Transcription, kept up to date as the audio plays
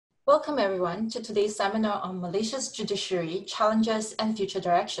Welcome everyone to today's seminar on Malaysia's judiciary, challenges and future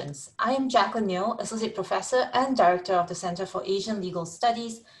directions. I am Jaclyn, Associate Professor and Director of the Center for Asian Legal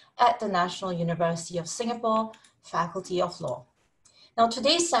Studies at the National University of Singapore, Faculty of Law. Now,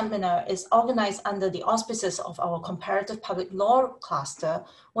 today's seminar is organized under the auspices of our Comparative Public Law cluster,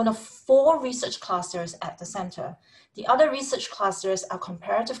 one of 4 research clusters at the center. The other research clusters are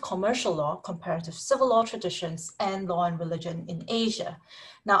Comparative Commercial Law, Comparative Civil Law Traditions, and Law and Religion in Asia.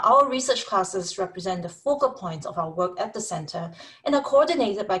 Now, our research clusters represent the focal points of our work at the center and are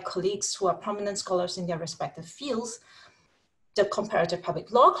coordinated by colleagues who are prominent scholars in their respective fields. The Comparative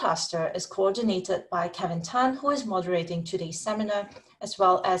Public Law cluster is coordinated by Kevin Tan, who is moderating today's seminar, as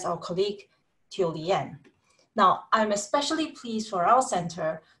well as our colleague, Teo Lien. Now, I'm especially pleased for our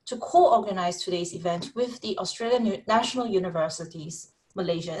center to co-organize today's event with the Australian National University's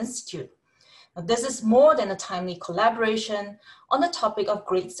Malaysia Institute. Now, this is more than a timely collaboration on a topic of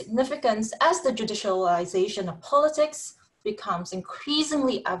great significance as the judicialization of politics becomes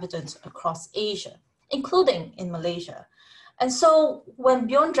increasingly evident across Asia, including in Malaysia. And so when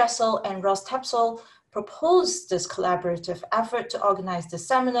Bjorn Dressel and Tapsell proposed this collaborative effort to organize this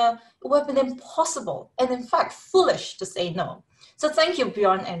seminar, it would have been impossible and in fact foolish to say no. So thank you,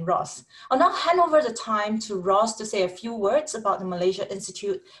 Bjorn and Ross. I'll now hand over the time to Ross to say a few words about the Malaysia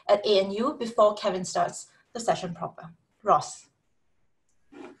Institute at ANU before Kevin starts the session proper. Ross.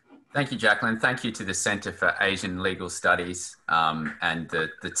 Thank you, Jaclyn. Thank you to the Centre for Asian Legal Studies and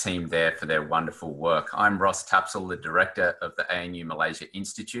the team there for their wonderful work. I'm Ross Tapsell, the Director of the ANU Malaysia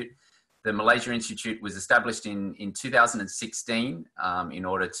Institute. The Malaysia Institute was established in 2016 in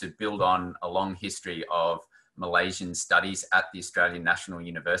order to build on a long history of Malaysian studies at the Australian National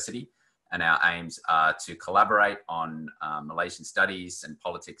University. And our aims are to collaborate on Malaysian studies and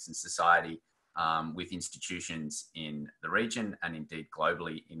politics and society with institutions in the region and indeed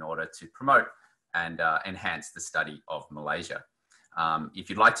globally in order to promote and enhance the study of Malaysia. If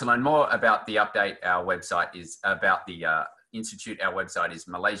you'd like to learn more about the update, our website is about the Institute. Our website is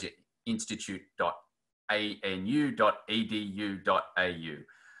malaysiainstitute.anu.edu.au.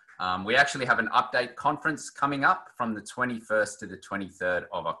 We actually have an update conference coming up from the 21st to the 23rd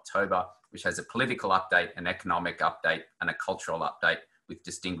of October, which has a political update, an economic update, and a cultural update with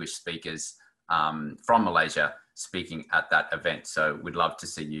distinguished speakers from Malaysia speaking at that event. So we'd love to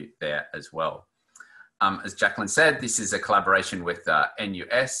see you there as well. As Jaclyn said, this is a collaboration with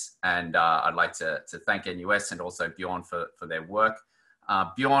NUS, and I'd like to thank NUS and also Bjorn for their work.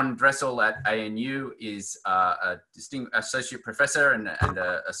 Bjorn Dressel at ANU is a distinguished associate professor and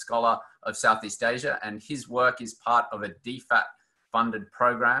a scholar of Southeast Asia, and his work is part of a DFAT funded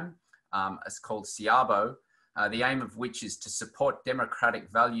program. It's called SIABO, the aim of which is to support democratic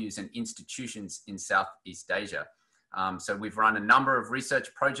values and institutions in Southeast Asia. So we've run a number of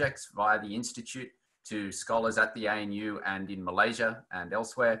research projects via the Institute to scholars at the ANU and in Malaysia and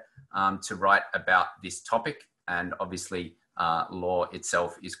elsewhere to write about this topic. And obviously law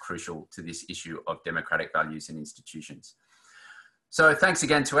itself is crucial to this issue of democratic values and institutions. So thanks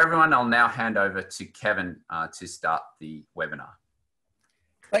again to everyone. I'll now hand over to Kevin to start the webinar.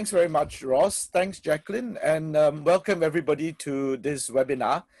 Thanks very much, Ross. Thanks, Jaclyn, and welcome everybody to this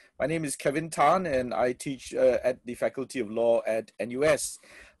webinar. My name is Kevin Tan, and I teach at the Faculty of Law at NUS.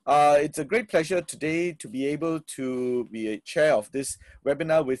 It's a great pleasure today to be able to be a chair of this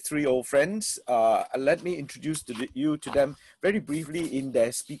webinar with 3 old friends. Let me introduce you to them very briefly in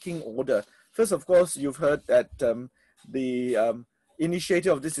their speaking order. First, of course, you've heard that the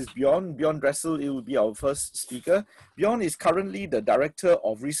initiator of this is Bjorn Dressel. It will be our first speaker. Bjorn is currently the Director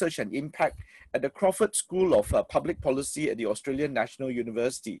of Research and Impact at the Crawford School of Public Policy at the Australian National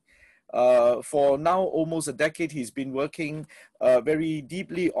University. For now almost a decade, he's been working very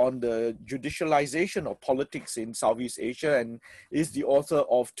deeply on the judicialization of politics in Southeast Asia and is the author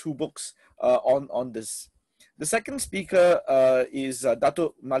of 2 books on this. The second speaker is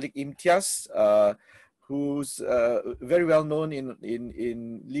Dato' Malik Imtiaz, who's very well known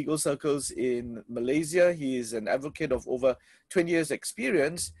in legal circles in Malaysia. He is an advocate of over 20 years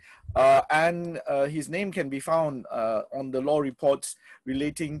experience, and his name can be found on the law reports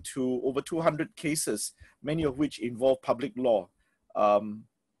relating to over 200 cases, many of which involve public law.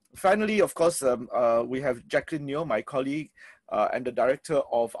 Finally, of course, we have Jaclyn, my colleague, and the director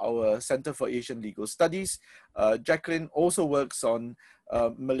of our Center for Asian Legal Studies. Jaclyn also works on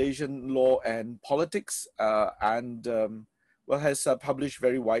Malaysian law and politics and has published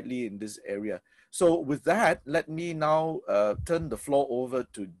very widely in this area. So with that, let me now turn the floor over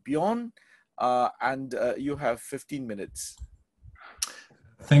to Bjorn, and you have 15 minutes.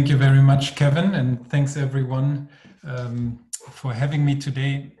 Thank you very much, Kevin, and thanks everyone for having me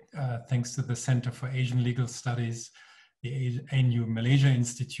today. thanks to the Center for Asian Legal Studies, the ANU Malaysia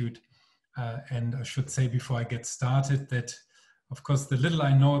Institute. And I should say before I get started that, of course, the little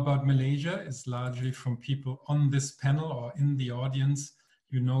I know about Malaysia is largely from people on this panel or in the audience.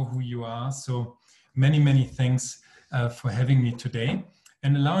 You know who you are. So many, many thanks for having me today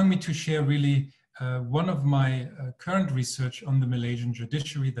and allowing me to share really one of my current research on the Malaysian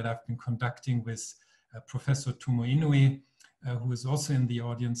judiciary that I've been conducting with Professor Tumo Inoue, who is also in the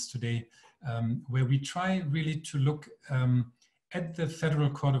audience today, where we try really to look at the Federal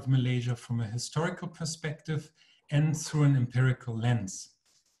Court of Malaysia from a historical perspective and through an empirical lens.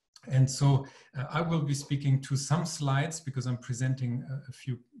 And so I will be speaking to some slides because I'm presenting a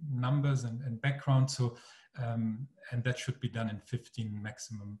few numbers and background. So, and that should be done in 15,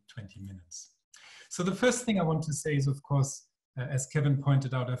 maximum 20 minutes. So the first thing I want to say is, of course, as Kevin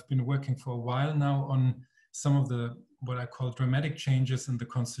pointed out, I've been working for a while now on some of the, what I call dramatic changes in the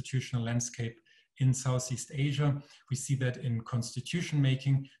constitutional landscape in Southeast Asia. We see that in constitution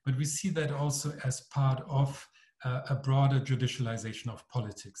making, but we see that also as part of a broader judicialization of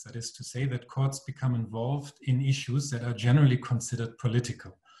politics. That is to say that courts become involved in issues that are generally considered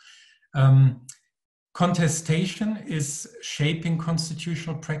political. Contestation is shaping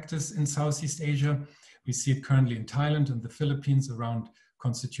constitutional practice in Southeast Asia. We see it currently in Thailand and the Philippines around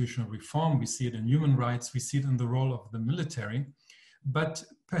constitutional reform. We see it in human rights. We see it in the role of the military. But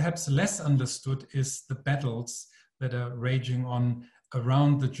perhaps less understood is the battles that are raging on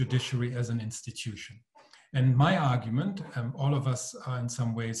around the judiciary as an institution. And my argument, all of us are in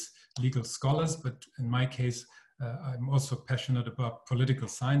some ways legal scholars, but in my case, I'm also passionate about political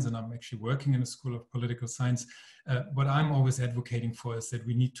science, and I'm actually working in a school of political science. What I'm always advocating for is that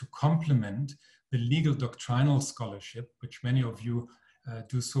we need to complement the legal doctrinal scholarship, which many of you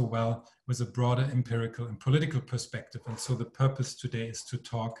do so well, with a broader empirical and political perspective. And so the purpose today is to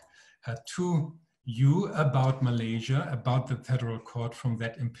talk to you about Malaysia, about the federal court from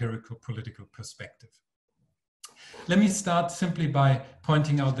that empirical political perspective. Let me start simply by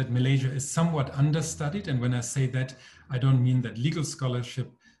pointing out that Malaysia is somewhat understudied. And when I say that, I don't mean that legal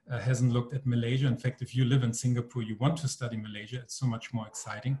scholarship hasn't looked at Malaysia. In fact, if you live in Singapore, you want to study Malaysia, it's so much more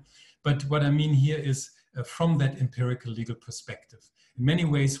exciting. But what I mean here is from that empirical legal perspective. In many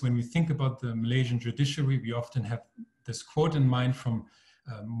ways, when we think about the Malaysian judiciary, we often have this quote in mind from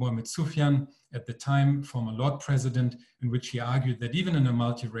Muhammad Sufyan, at the time former Lord President, in which he argued that even in a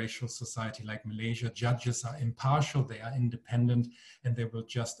multiracial society like Malaysia, judges are impartial, they are independent, and they will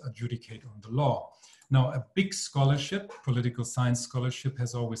just adjudicate on the law. Now, a big scholarship, political science scholarship,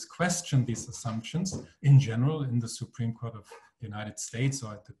 has always questioned these assumptions in general in the Supreme Court of the United States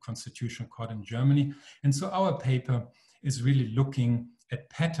or at the Constitutional Court in Germany. And so our paper is really looking at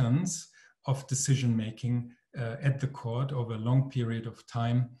patterns of decision-making at the court over a long period of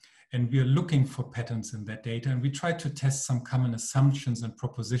time. And we are looking for patterns in that data. And we try to test some common assumptions and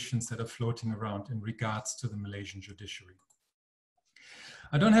propositions that are floating around in regards to the Malaysian judiciary.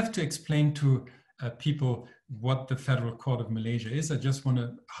 I don't have to explain to people what the Federal Court of Malaysia is. I just want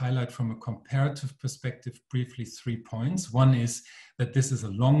to highlight from a comparative perspective briefly 3 points. One is that this is a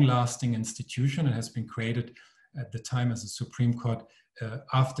long-lasting institution. It has been created at the time as a Supreme Court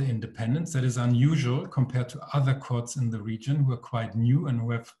after independence. That is unusual compared to other courts in the region who are quite new and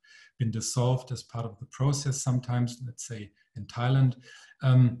who have been dissolved as part of the process sometimes, let's say in Thailand.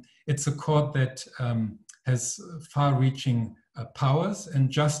 It's a court that has far-reaching powers, and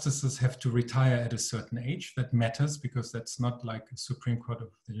justices have to retire at a certain age. That matters because that's not like a Supreme Court of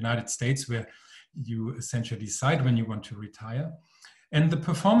the United States where you essentially decide when you want to retire. And the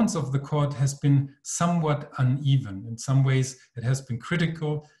performance of the court has been somewhat uneven. In some ways, it has been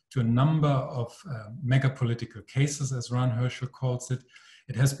critical to a number of mega political cases, as Ron Herschel calls it.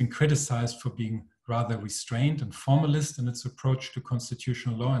 It has been criticized for being rather restrained and formalist in its approach to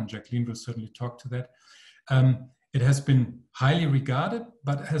constitutional law, and Jaclyn will certainly talk to that. It has been highly regarded,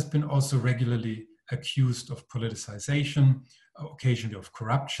 but has been also regularly accused of politicization, occasionally of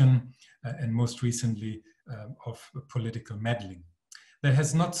corruption, and most recently of political meddling. That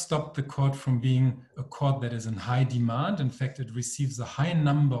has not stopped the court from being a court that is in high demand. In fact, it receives a high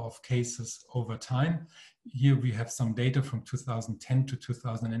number of cases over time. Here we have some data from 2010 to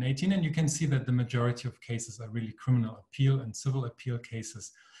 2018, and you can see that the majority of cases are really criminal appeal and civil appeal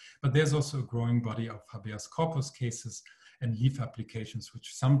cases. But there's also a growing body of habeas corpus cases and leave applications,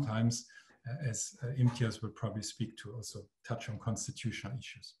 which sometimes, as Imtiaz will probably speak to, also touch on constitutional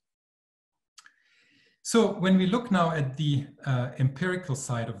issues. So when we look now at the empirical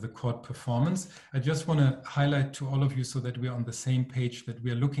side of the court performance, I just want to highlight to all of you so that we're on the same page that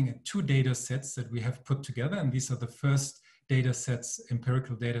we are looking at two data sets that we have put together. And these are the first data sets,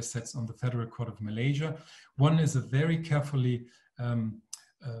 empirical data sets on the Federal Court of Malaysia. One is a very carefully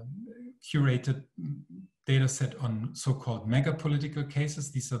curated data set on so-called mega political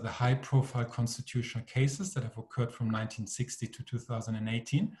cases. These are the high-profile constitutional cases that have occurred from 1960 to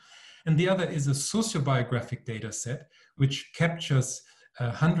 2018. And the other is a sociobiographic data set, which captures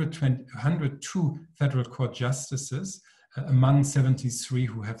 102 federal court justices among 73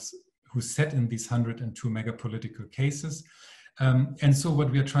 who sat in these 102 mega political cases. And so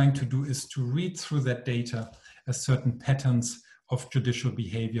what we are trying to do is to read through that data certain patterns of judicial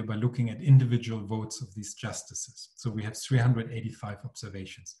behavior by looking at individual votes of these justices. So we have 385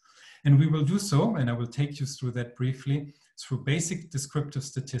 observations. And we will do so, and I will take you through that briefly, through basic descriptive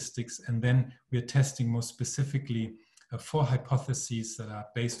statistics, and then we are testing more specifically 4 hypotheses that are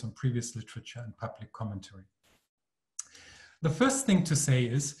based on previous literature and public commentary. The first thing to say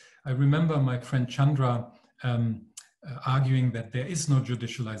is, I remember my friend Chandra arguing that there is no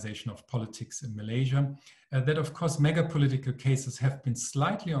judicialization of politics in Malaysia, that of course mega political cases have been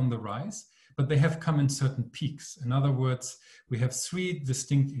slightly on the rise, but they have come in certain peaks. In other words, we have 3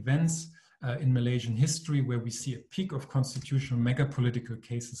 distinct events in Malaysian history where we see a peak of constitutional mega political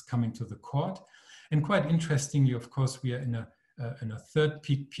cases coming to the court. And quite interestingly, of course, we are in a third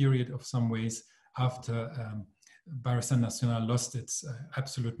peak period of some ways after Barisan Nasional lost its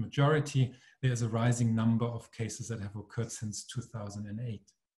absolute majority. There's a rising number of cases that have occurred since 2008.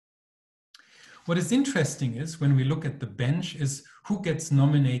 What is interesting is when we look at the bench is who gets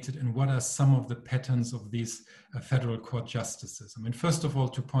nominated and what are some of the patterns of these federal court justices. I mean, first of all,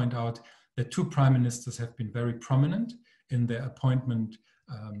 to point out that 2 prime ministers have been very prominent in their appointments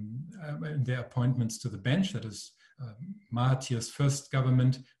to the bench. That is Mahathir's first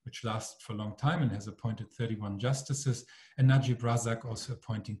government, which lasted for a long time and has appointed 31 justices, and Najib Razak also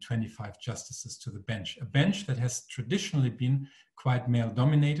appointing 25 justices to the bench. A bench that has traditionally been quite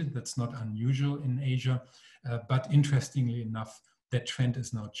male-dominated. That's not unusual in Asia, but interestingly enough, that trend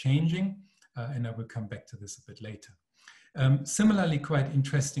is now changing, and I will come back to this a bit later. Similarly, quite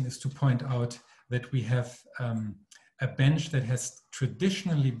interesting is to point out that we have a bench that has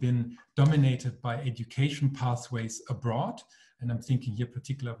traditionally been dominated by education pathways abroad. And I'm thinking here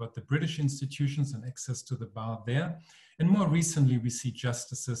particularly about the British institutions and access to the bar there. And more recently, we see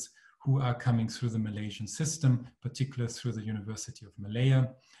justices who are coming through the Malaysian system, particularly through the University of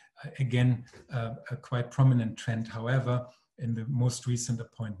Malaya. Again, a quite prominent trend, however, in the most recent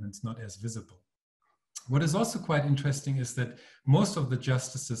appointments, not as visible. What is also quite interesting is that most of the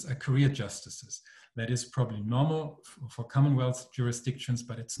justices are career justices. That is probably normal for Commonwealth jurisdictions,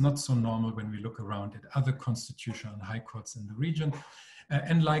 but it's not so normal when we look around at other constitutional and high courts in the region.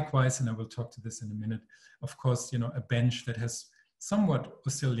 And likewise, and I will talk to this in a minute, of course, a bench that has somewhat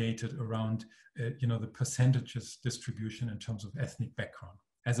oscillated around, the percentages distribution in terms of ethnic background.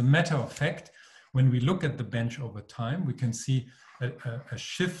 As a matter of fact, when we look at the bench over time, we can see a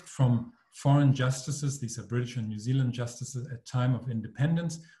shift from foreign justices, these are British and New Zealand justices at time of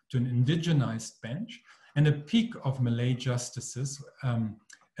independence, to an indigenized bench, and a peak of Malay justices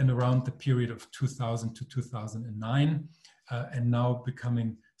and around the period of 2000 to 2009, and now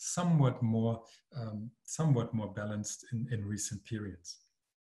becoming somewhat more balanced in recent periods.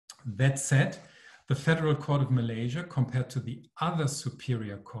 That said, the Federal Court of Malaysia, compared to the other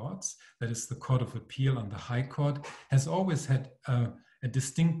superior courts, that is the Court of Appeal and the High Court, has always had a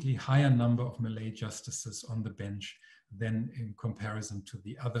distinctly higher number of Malay justices on the bench than in comparison to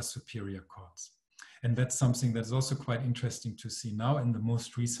the other superior courts. And that's something that's also quite interesting to see now in the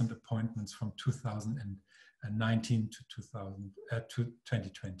most recent appointments from 2019 to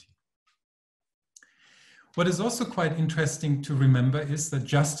 2020. What is also quite interesting to remember is that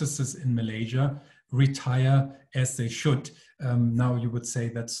justices in Malaysia retire as they should. Now you would say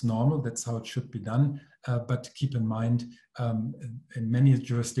that's normal, that's how it should be done. But keep in mind, in many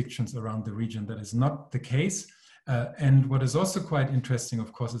jurisdictions around the region, that is not the case. And what is also quite interesting,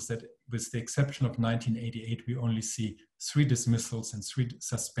 of course, is that with the exception of 1988, we only see 3 dismissals and 3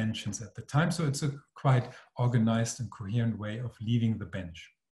 suspensions at the time. So it's a quite organized and coherent way of leaving the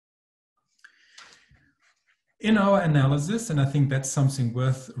bench. In our analysis, and I think that's something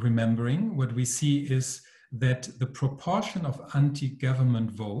worth remembering, what we see is that the proportion of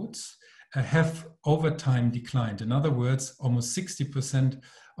anti-government votes have over time declined. In other words, almost 60%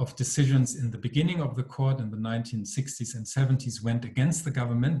 of decisions in the beginning of the court in the 1960s and 70s went against the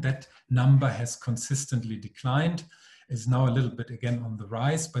government. That number has consistently declined, is now a little bit again on the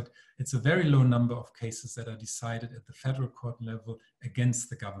rise, but it's a very low number of cases that are decided at the federal court level against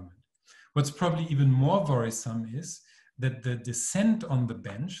the government. What's probably even more worrisome is that the dissent on the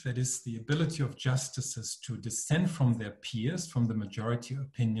bench, that is the ability of justices to dissent from their peers, from the majority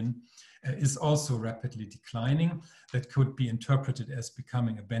opinion, is also rapidly declining. That could be interpreted as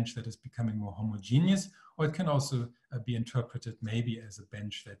becoming a bench that is becoming more homogeneous, or it can also be interpreted maybe as a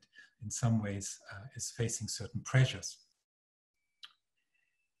bench that in some ways is facing certain pressures.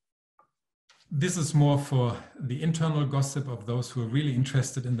 This is more for the internal gossip of those who are really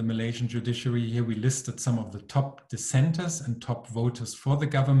interested in the Malaysian judiciary. Here we listed some of the top dissenters and top voters for the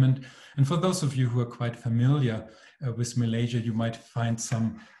government. And for those of you who are quite familiar with Malaysia, you might find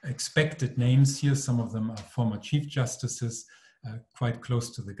some expected names here. Some of them are former chief justices, quite close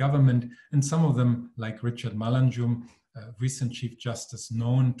to the government. And some of them, like Richard Malanjum, recent chief justice,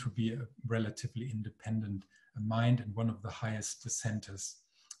 known to be a relatively independent mind and one of the highest dissenters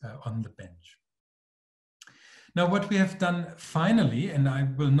on the bench. Now, what we have done finally, and I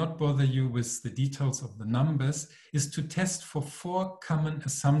will not bother you with the details of the numbers, is to test for 4 common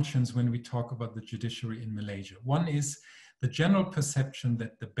assumptions when we talk about the judiciary in Malaysia. One is the general perception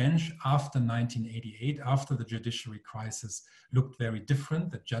that the bench after 1988, after the judiciary crisis, looked very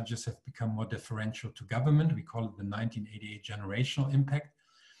different, that judges have become more deferential to government. We call it the 1988 generational impact.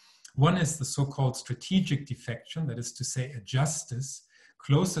 One is the so-called strategic defection, that is to say a justice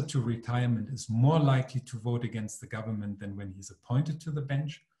closer to retirement is more likely to vote against the government than when he's appointed to the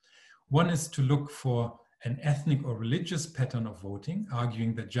bench. One is to look for an ethnic or religious pattern of voting,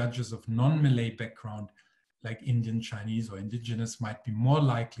 arguing that judges of non-Malay background, like Indian, Chinese, or indigenous, might be more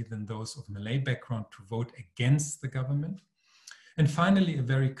likely than those of Malay background to vote against the government. And finally, a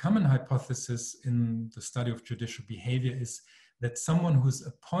very common hypothesis in the study of judicial behavior is that someone who is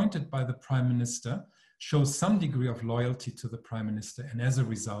appointed by the Prime Minister shows some degree of loyalty to the Prime Minister and as a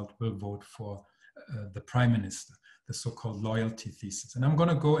result will vote for the Prime Minister, the so-called loyalty thesis. And I'm going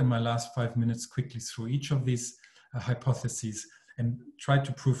to go in my last 5 minutes quickly through each of these hypotheses and try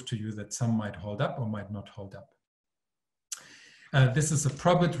to prove to you that some might hold up or might not hold up. This is a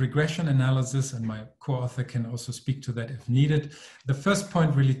probit regression analysis, and my co-author can also speak to that if needed. The first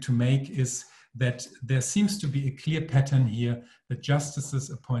point really to make is that there seems to be a clear pattern here that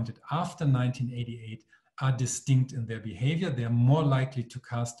justices appointed after 1988 are distinct in their behavior. They are more likely to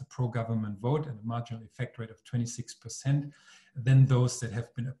cast a pro-government vote at a marginal effect rate of 26% than those that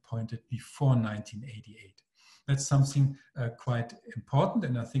have been appointed before 1988. That's something quite important,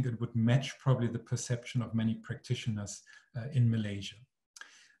 and I think it would match probably the perception of many practitioners in Malaysia.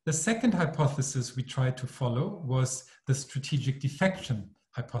 The second hypothesis we tried to follow was the strategic defection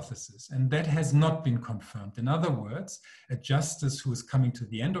hypothesis, and that has not been confirmed. In other words, a justice who is coming to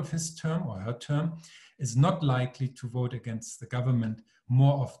the end of his term or her term is not likely to vote against the government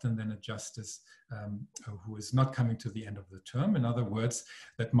more often than a justice who is not coming to the end of the term. In other words,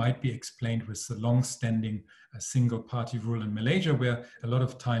 that might be explained with the long-standing single-party rule in Malaysia, where a lot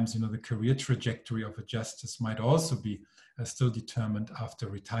of times, the career trajectory of a justice might also be still determined after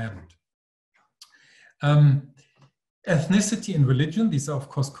retirement. Ethnicity and religion, these are of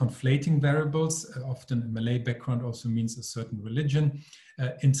course conflating variables. Often a Malay background also means a certain religion.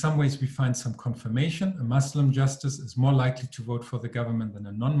 In some ways we find some confirmation. A Muslim justice is more likely to vote for the government than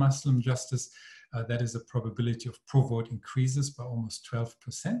a non-Muslim justice. That is a probability of pro-vote increases by almost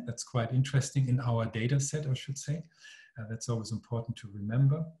 12%. That's quite interesting in our data set, I should say. That's always important to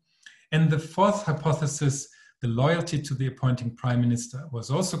remember. And the fourth hypothesis, the loyalty to the appointing prime minister,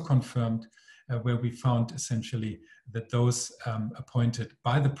 was also confirmed, where we found essentially that those appointed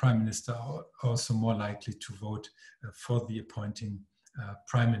by the prime minister are also more likely to vote for the appointing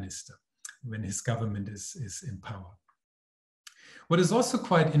prime minister when his government is in power. What is also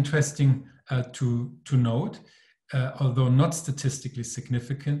quite interesting to note, although not statistically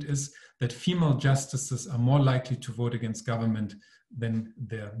significant, is that female justices are more likely to vote against government than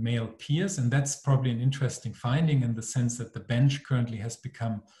their male peers. And that's probably an interesting finding in the sense that the bench currently has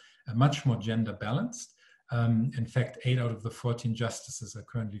become much more gender balanced. In fact, 8 out of the 14 justices are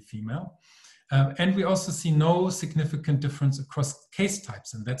currently female. And we also see no significant difference across case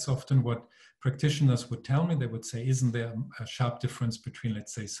types. And that's often what practitioners would tell me. They would say, isn't there a sharp difference between,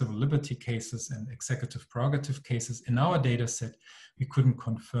 let's say, civil liberty cases and executive prerogative cases? In our data set, we couldn't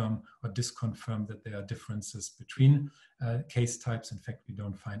confirm or disconfirm that there are differences between case types. In fact, we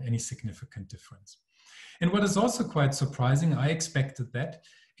don't find any significant difference. And what is also quite surprising, I expected that,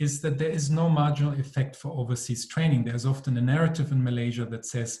 is that there is no marginal effect for overseas training. There's often a narrative in Malaysia that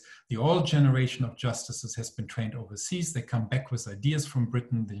says the old generation of justices has been trained overseas. They come back with ideas from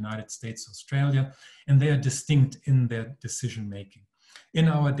Britain, the United States, Australia, and they are distinct in their decision-making. In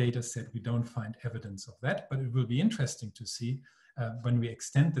our data set, we don't find evidence of that, but it will be interesting to see when we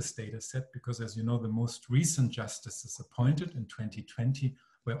extend this data set, because as you know, the most recent justices appointed in 2020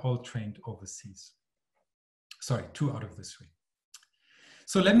 were all trained overseas. Sorry, 2 out of the 3.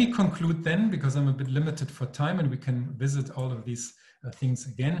 So let me conclude then, because I'm a bit limited for time and we can visit all of these things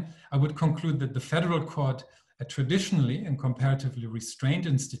again. I would conclude that the federal court, a traditionally and comparatively restrained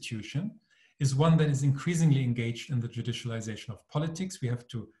institution, is one that is increasingly engaged in the judicialization of politics. We have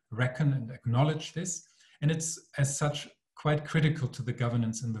to reckon and acknowledge this. And it's as such quite critical to the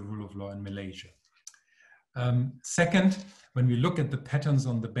governance and the rule of law in Malaysia. Second, when we look at the patterns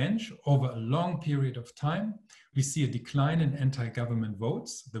on the bench over a long period of time, we see a decline in anti-government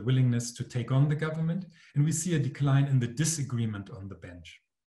votes, the willingness to take on the government, and we see a decline in the disagreement on the bench.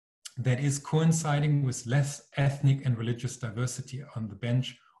 That is coinciding with less ethnic and religious diversity on the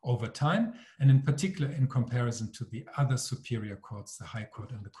bench over time, and in particular in comparison to the other superior courts, the High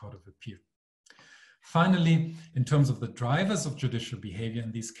Court and the Court of Appeal. Finally, in terms of the drivers of judicial behavior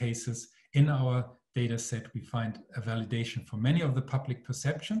in these cases, in our data set, we find a validation for many of the public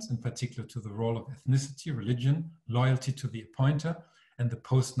perceptions, in particular to the role of ethnicity, religion, loyalty to the appointer, and the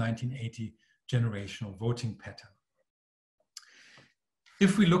post-1980 generational voting pattern.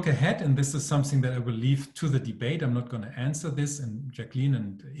 If we look ahead, and this is something that I will leave to the debate, I'm not going to answer this, and Jaclyn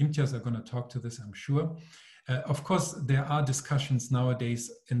and Imtiaz are going to talk to this, I'm sure. Of course, there are discussions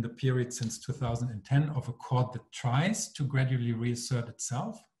nowadays in the period since 2010 of a court that tries to gradually reassert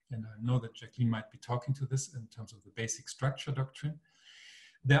itself. And I know that Jaclyn might be talking to this in terms of the basic structure doctrine.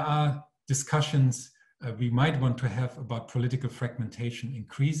 There are discussions we might want to have about political fragmentation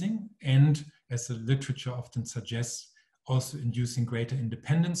increasing, and as the literature often suggests, also inducing greater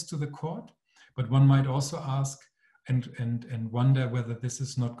independence to the court. But one might also ask and wonder whether this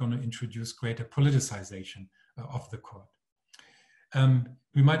is not going to introduce greater politicization of the court.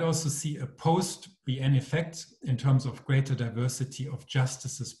 We might also see a post-BN effect in terms of greater diversity of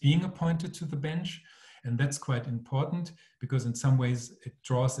justices being appointed to the bench. And that's quite important because in some ways it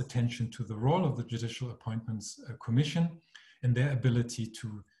draws attention to the role of the Judicial Appointments Commission and their ability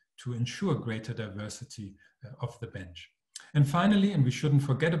to ensure greater diversity of the bench. And finally, and we shouldn't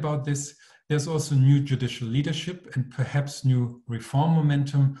forget about this, there's also new judicial leadership and perhaps new reform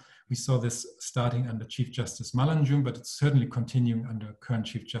momentum. We saw this starting under Chief Justice Malanjung, but it's certainly continuing under current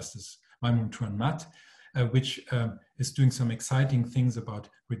Chief Justice Maimun Tuan Mat, which is doing some exciting things about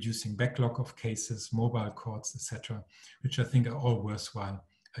reducing backlog of cases, mobile courts, etc., which I think are all worthwhile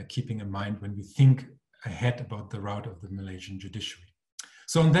keeping in mind when we think ahead about the route of the Malaysian judiciary.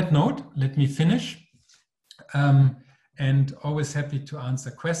 So on that note, let me finish. And always happy to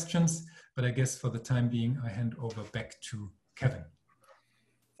answer questions, but I guess for the time being, I hand over back to Kevin.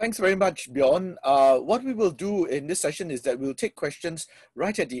 Thanks very much, Bjorn. What we will do in this session is that we'll take questions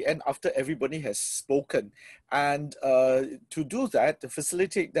right at the end after everybody has spoken. And to do that, to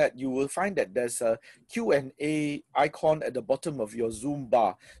facilitate that, you will find that there's a Q&A icon at the bottom of your Zoom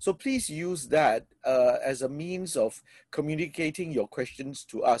bar. So please use that as a means of communicating your questions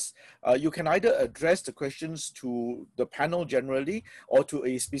to us. You can either address the questions to the panel generally or to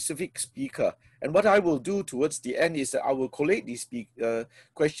a specific speaker. And what I will do towards the end is that I will collate these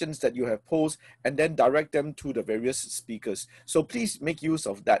questions that you have posed and then direct them to the various speakers. So please make use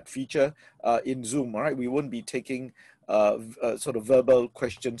of that feature in Zoom, all right? We won't be taking sort of verbal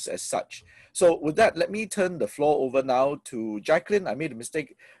questions as such. So with that, let me turn the floor over now to Jaclyn. I made a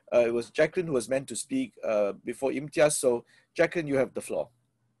mistake. It was Jaclyn who was meant to speak before Imtiaz. So Jaclyn, you have the floor.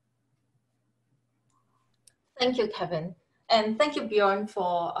 Thank you, Kevin. And thank you, Bjorn,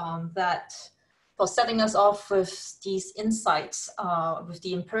 for for setting us off with these insights, with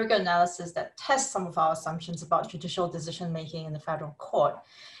the empirical analysis that tests some of our assumptions about judicial decision-making in the federal court.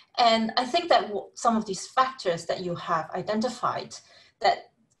 And I think that some of these factors that you have identified that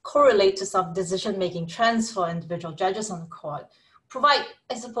correlate to some decision-making trends for individual judges on the court provide,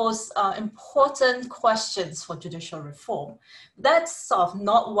 I suppose, important questions for judicial reform. That's sort of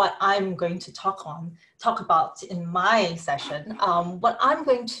not what I'm going to talk about in my session. What I'm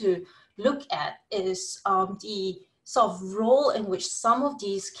going to look at is the sort of role in which some of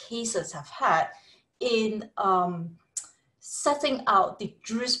these cases have had in setting out the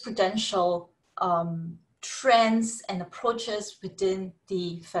jurisprudential trends and approaches within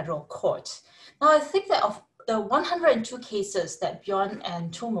the federal court. Now, I think that of the 102 cases that Bjorn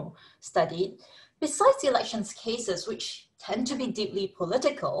and Tumu studied, besides the elections cases, which tend to be deeply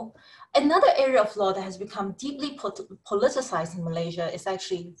political, another area of law that has become deeply politicized in Malaysia is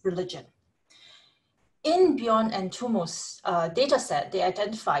actually religion. In Bjorn and Tumu's data set, they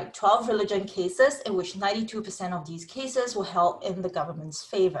identified 12 religion cases in which 92% of these cases were held in the government's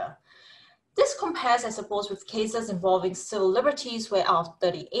favor. this compares, I suppose, with cases involving civil liberties, where out of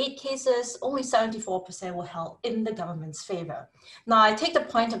 38 cases, only 74% were held in the government's favor. Now, I take the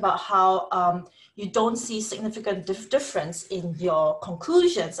point about how you don't see significant difference in your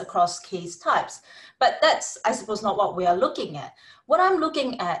conclusions across case types, but that's, I suppose, not what we are looking at. What I'm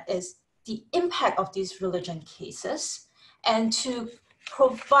looking at is the impact of these religion cases, and to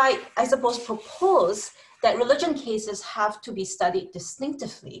provide, I suppose, propose that religion cases have to be studied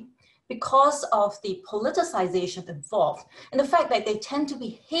distinctively because of the politicization involved and the fact that they tend to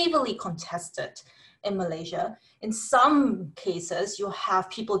be heavily contested in Malaysia. In some cases, you have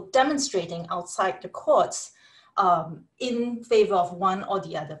people demonstrating outside the courts in favor of one or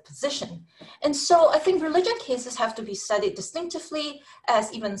the other position. And so I think religion cases have to be studied distinctively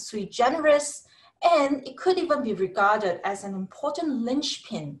as even sui generis, and it could even be regarded as an important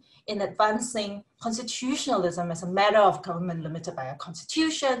linchpin in advancing constitutionalism as a matter of government limited by a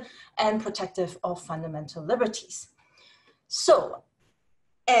constitution and protective of fundamental liberties. So,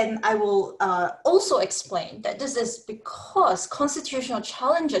 and I will also explain that this is because constitutional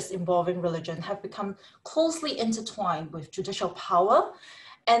challenges involving religion have become closely intertwined with judicial power,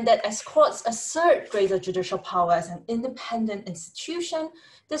 and that as courts assert greater judicial power as an independent institution,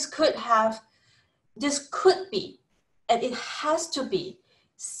 this could be, and it has to be,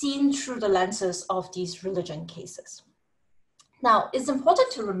 seen through the lenses of these religion cases. Now, it's important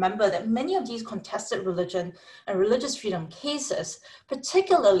to remember that many of these contested religion and religious freedom cases,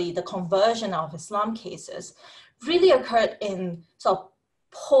 particularly the conversion of Islam cases, really occurred in sort of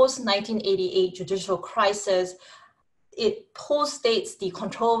post-1988 judicial crisis. It postdates the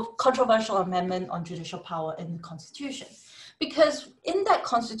controversial amendment on judicial power in the Constitution. Because in that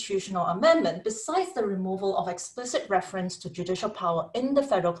constitutional amendment, besides the removal of explicit reference to judicial power in the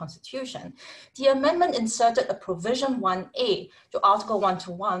federal constitution, the amendment inserted a provision 1A to Article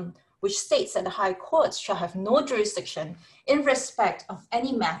 121, which states that the high courts shall have no jurisdiction in respect of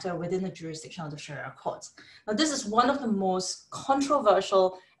any matter within the jurisdiction of the Sharia courts. Now, this is one of the most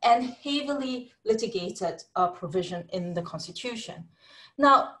controversial and heavily litigated provision in the constitution.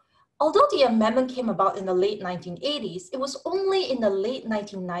 Now, although the amendment came about in the late 1980s, it was only in the late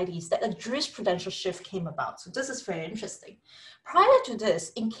 1990s that a jurisprudential shift came about. So this is very interesting. Prior to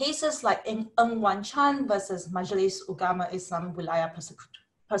this, in cases like in Ng Wan Chan versus Majlis Ugama Islam Wilayah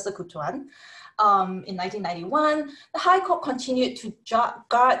Persekutuan in 1991, the High Court continued to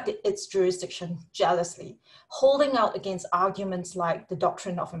guard its jurisdiction jealously, holding out against arguments like the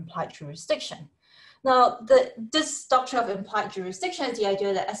doctrine of implied jurisdiction. Now, this doctrine of implied jurisdiction is the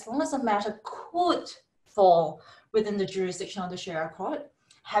idea that as long as a matter could fall within the jurisdiction of the Sharia court,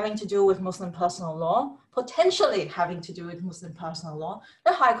 having to do with Muslim personal law, potentially having to do with Muslim personal law,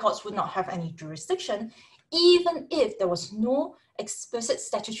 the high courts would not have any jurisdiction, even if there was no explicit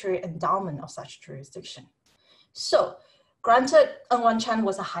statutory endowment of such jurisdiction. So, granted, Ng Wan Chan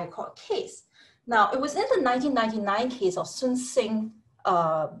was a high court case. Now, it was in the 1999 case of Sun Sing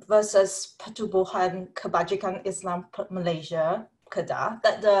versus Pertubuhan Kebajikan Islam Malaysia, Kedah,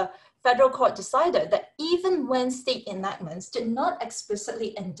 that the federal court decided that even when state enactments did not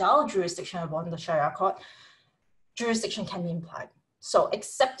explicitly endow jurisdiction upon the Sharia court, jurisdiction can be implied. So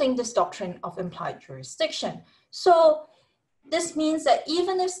accepting this doctrine of implied jurisdiction. So this means that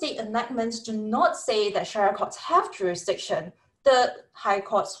even if state enactments do not say that Sharia courts have jurisdiction, the high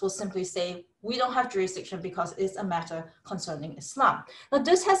courts will simply say, we don't have jurisdiction because it's a matter concerning Islam. Now,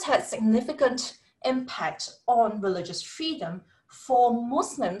 this has had significant impact on religious freedom for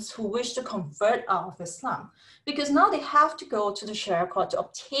Muslims who wish to convert out of Islam, because now they have to go to the Sharia court to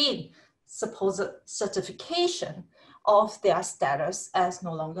obtain supposed certification of their status as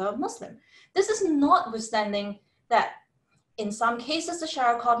no longer a Muslim. This is notwithstanding that in some cases, the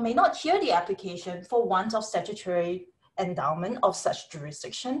Sharia court may not hear the application for want of statutory endowment of such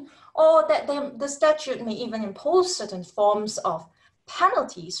jurisdiction, or that the statute may even impose certain forms of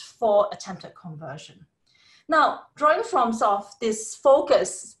penalties for attempted conversion. Now, drawing from sort of this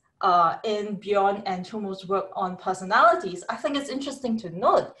focus in Bjorn and Tumo's work on personalities, I think it's interesting to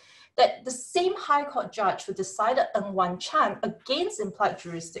note that the same High Court judge who decided Ng Wan Chan against implied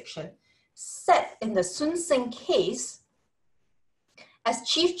jurisdiction sat in the Sun Sing case as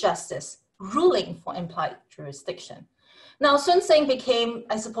Chief Justice, ruling for implied jurisdiction. Now, Sun Sing became,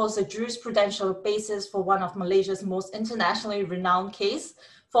 I suppose, a jurisprudential basis for one of Malaysia's most internationally renowned case,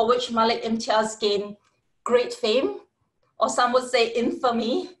 for which Malik Imtiaz gained great fame, or some would say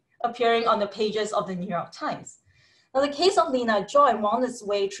infamy, appearing on the pages of the New York Times. Now, the case of Lina Joy wound its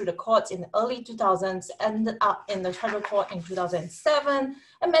way through the courts in the early 2000s, ended up in the federal court in 2007,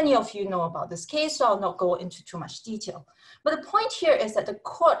 and many of you know about this case, so I'll not go into too much detail. But the point here is that the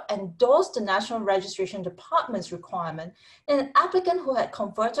court endorsed the National Registration Department's requirement that an applicant who had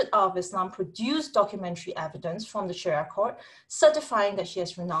converted out of Islam produced documentary evidence from the Sharia court certifying that she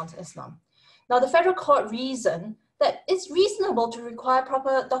has renounced Islam. Now, the federal court reasoned that it's reasonable to require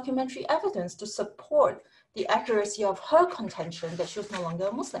proper documentary evidence to support the accuracy of her contention that she was no longer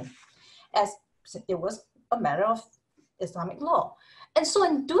a Muslim, as it was a matter of Islamic law. And so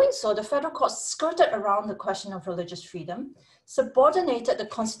in doing so, the federal court skirted around the question of religious freedom, subordinated the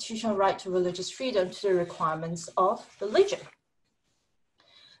constitutional right to religious freedom to the requirements of religion.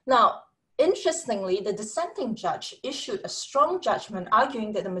 Now, interestingly, the dissenting judge issued a strong judgment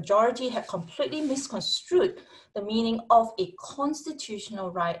arguing that the majority had completely misconstrued the meaning of a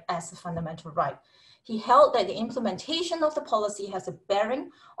constitutional right as a fundamental right. He held that the implementation of the policy has a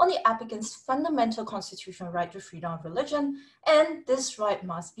bearing on the applicant's fundamental constitutional right to freedom of religion, and this right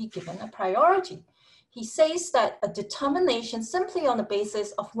must be given a priority. He says that a determination simply on the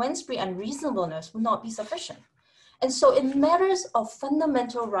basis of Wednesbury unreasonableness would not be sufficient. And so in matters of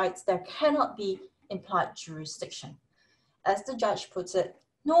fundamental rights, there cannot be implied jurisdiction. As the judge puts it,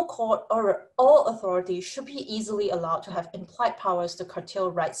 no court or all authority should be easily allowed to have implied powers to curtail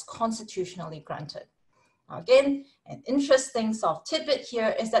rights constitutionally granted. Now again, an interesting sort of tidbit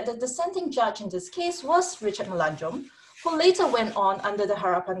here is that the dissenting judge in this case was Richard Melanjom, who later went on under the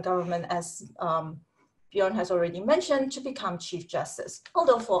Harapan government, as Bjorn has already mentioned, to become Chief Justice,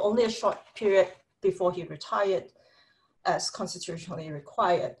 although for only a short period before he retired as constitutionally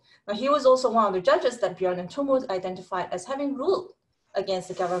required. Now, he was also one of the judges that Bjorn and Tumut identified as having ruled against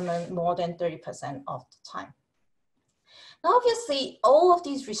the government more than 30% of the time. Now, obviously, all of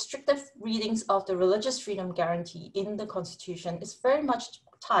these restrictive readings of the religious freedom guarantee in the Constitution is very much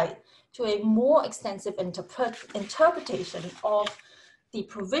tied to a more extensive interpretation of the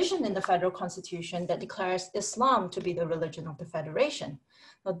provision in the federal Constitution that declares Islam to be the religion of the Federation.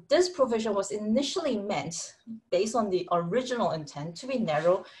 Now, this provision was initially meant, based on the original intent, to be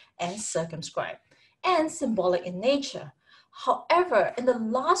narrow and circumscribed and symbolic in nature. However, in the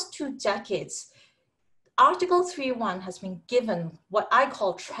last 2 decades, Article 3.1 has been given what I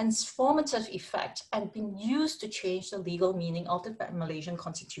call transformative effect and been used to change the legal meaning of the Malaysian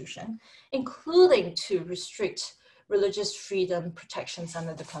Constitution, including to restrict religious freedom protections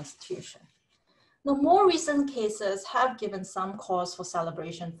under the Constitution. Now, more recent cases have given some cause for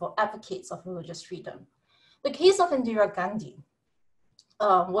celebration for advocates of religious freedom. The case of Indira Gandhi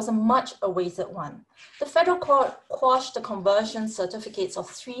was a much awaited one. The federal court quashed the conversion certificates of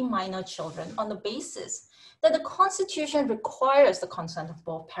 3 minor children on the basis that the Constitution requires the consent of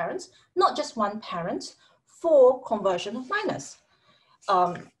both parents, not just one parent, for conversion of minors.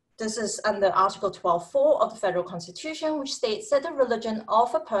 This is under Article 12.4 of the Federal Constitution, which states that the religion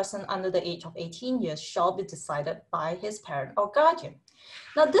of a person under the age of 18 years shall be decided by his parent or guardian.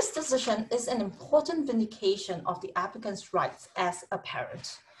 Now, this decision is an important vindication of the applicant's rights as a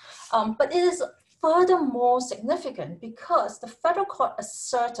parent. But it is furthermore significant because the federal court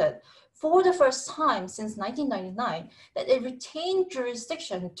asserted for the first time since 1999 that it retained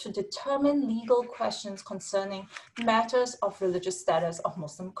jurisdiction to determine legal questions concerning matters of religious status of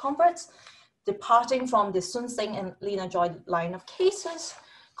Muslim converts, departing from the Sun Singh and Lina Joy line of cases,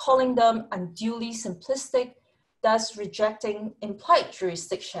 calling them unduly simplistic, thus rejecting implied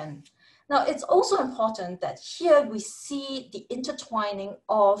jurisdiction. Now, it's also important that here we see the intertwining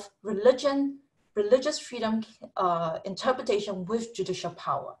of religious freedom interpretation with judicial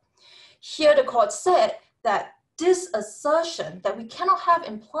power. Here, the court said that this assertion that we cannot have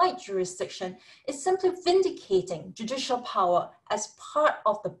implied jurisdiction is simply vindicating judicial power as part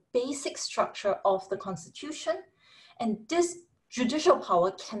of the basic structure of the Constitution, and this judicial power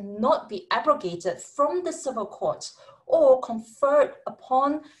cannot be abrogated from the civil courts or conferred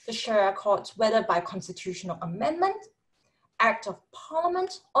upon the Sharia courts, whether by constitutional amendment, act of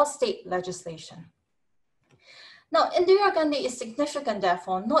parliament, or state legislation. Now, Indira Gandhi is significant,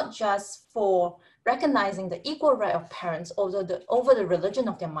 therefore, not just for recognizing the equal right of parents over the religion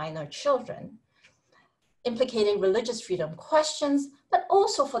of their minor children, implicating religious freedom questions, but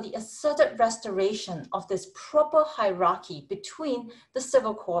also for the asserted restoration of this proper hierarchy between the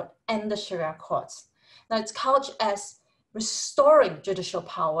civil court and the Sharia courts. Now, it's couched as restoring judicial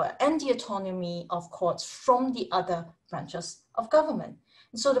power and the autonomy of courts from the other branches of government.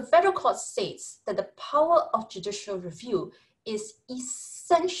 And so the federal court states that the power of judicial review is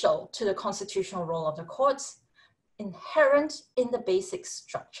essential to the constitutional role of the courts, inherent in the basic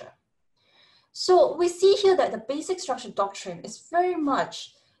structure. So we see here that the basic structure doctrine is very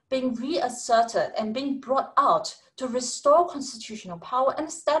much being reasserted and being brought out to restore constitutional power and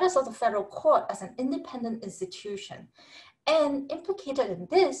the status of the federal court as an independent institution. And implicated in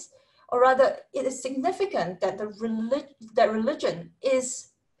this, or rather it is significant that religion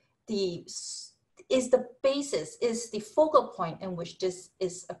is the basis, is the focal point in which this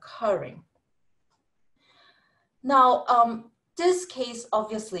is occurring. Now, this case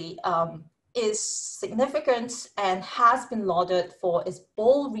obviously is significant and has been lauded for its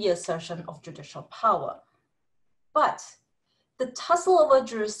bold reassertion of judicial power. But the tussle over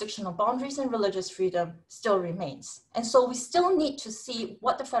jurisdictional boundaries and religious freedom still remains. And so we still need to see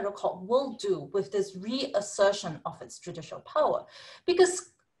what the federal court will do with this reassertion of its judicial power.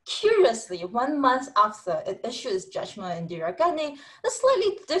 Because curiously, 1 month after it issued its judgment in Dira Gandhi, a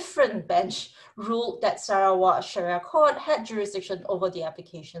slightly different bench ruled that Sarwar Sharia Court had jurisdiction over the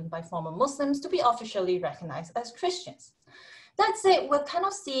application by former Muslims to be officially recognized as Christians. That said, we're kind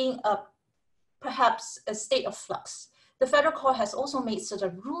of seeing perhaps a state of flux. The federal court has also made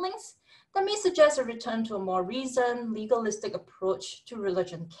certain rulings that may suggest a return to a more reasoned, legalistic approach to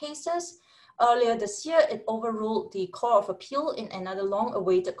religion cases. Earlier this year, it overruled the Court of Appeal in another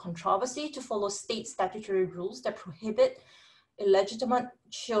long-awaited controversy to follow state statutory rules that prohibit illegitimate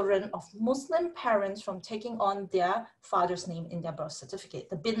children of Muslim parents from taking on their father's name in their birth certificate,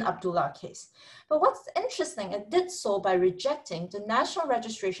 the Bin Abdullah case. But what's interesting, it did so by rejecting the National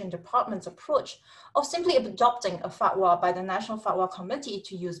Registration Department's approach of simply adopting a fatwa by the National Fatwa Committee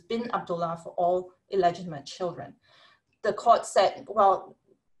to use Bin Abdullah for all illegitimate children. The court said, well,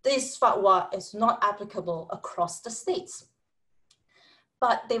 this fatwa is not applicable across the states.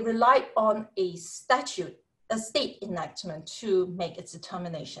 But they relied on a statute, a state enactment to make its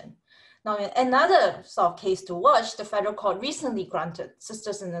determination. Now, in another sort of case to watch, the federal court recently granted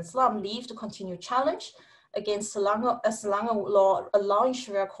Sisters in Islam leave to continue challenge against Selangor law allowing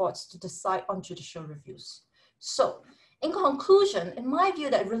Sharia courts to decide on judicial reviews. So, in conclusion, in my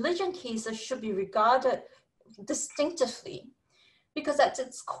view, that religion cases should be regarded distinctively because at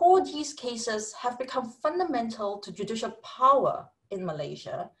its core, these cases have become fundamental to judicial power in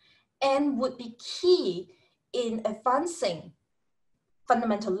Malaysia and would be key in advancing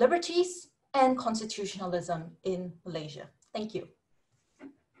fundamental liberties and constitutionalism in Malaysia. Thank you.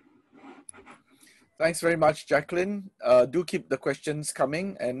 Thanks very much, Jaclyn. Do keep the questions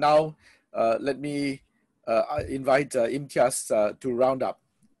coming. And now let me invite Imtiaz to round up.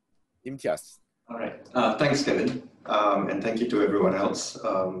 Imtiaz. All right. Thanks, Kevin. And thank you to everyone else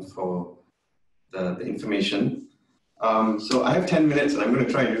for the information. So I have 10 minutes and I'm going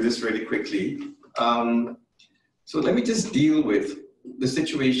to try and do this really quickly. So let me just deal with the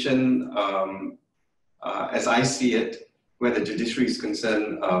situation as I see it, where the judiciary is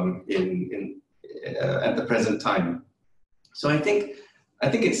concerned at the present time. So I think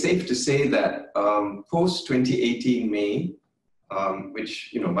it's safe to say that post 2018 May,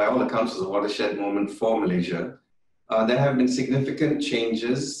 which by all accounts was a watershed moment for Malaysia, there have been significant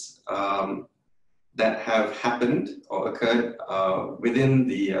changes that have happened or occurred within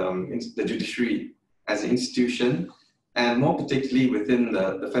the judiciary as an institution, and more particularly within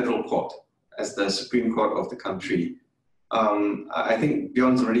the federal court as the Supreme Court of the country. I think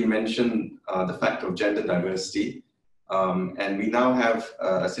Bjorn's already mentioned the fact of gender diversity, and we now have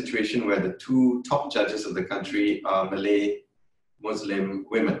a situation where the two top judges of the country are Malay Muslim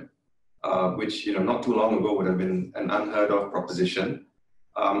women, which not too long ago would have been an unheard of proposition.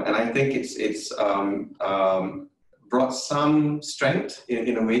 And I think it's brought some strength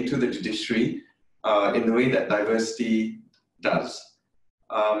in a way to the judiciary in the way that diversity does.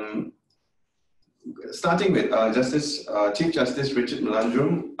 Starting with Chief Justice Richard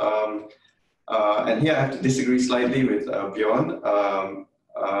Melandrum, and here I have to disagree slightly with Bjorn.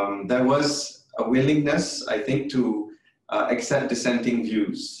 There was a willingness, I think, to accept dissenting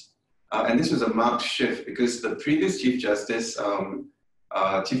views. And this was a marked shift because the previous Chief Justice,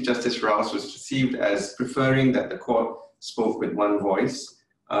 Chief Justice Rouse, was perceived as preferring that the court spoke with one voice.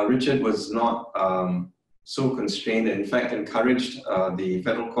 Richard was not so constrained and in fact encouraged the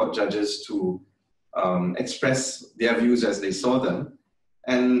federal court judges to express their views as they saw them.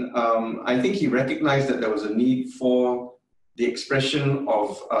 And I think he recognized that there was a need for the expression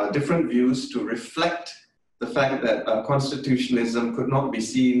of different views to reflect the fact that constitutionalism could not be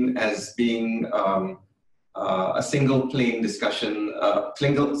seen as being a single plane discussion,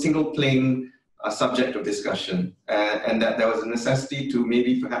 single plane subject of discussion, and that there was a necessity to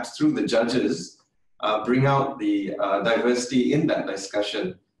maybe perhaps through the judges bring out the diversity in that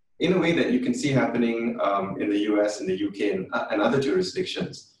discussion in a way that you can see happening in the US, in the UK, and other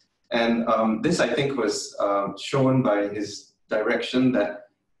jurisdictions. And this, I think, was shown by his direction that,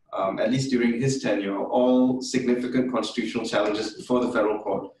 at least during his tenure, all significant constitutional challenges before the federal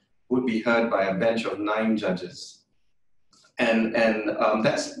court would be heard by a bench of 9 judges. And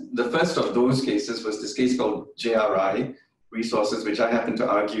that's the first of those cases was this case called JRI Resources, which I happen to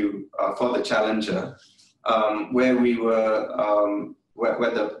argue for the challenger, where we were,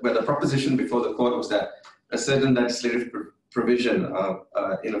 where the proposition before the court was that a certain legislative provision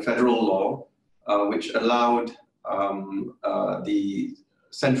in a federal law, which allowed the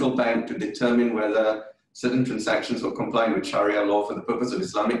central bank to determine whether certain transactions were compliant with Sharia law for the purpose of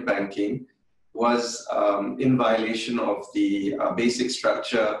Islamic banking, was in violation of the basic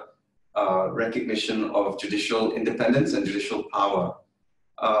structure recognition of judicial independence and judicial power.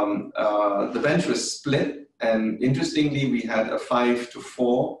 The bench was split, and interestingly, we had a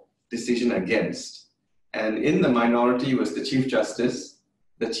 5-4 decision against. And in the minority was the Chief Justice,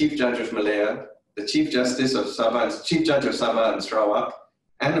 the Chief Judge of Malaya, the Chief Justice of Sabah, Chief Judge of Sabah and Sarawak,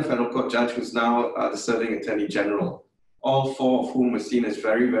 and a federal court judge who's now the serving Attorney General. All 4 of whom were seen as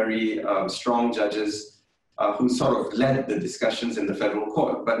very, very strong judges who sort of led the discussions in the federal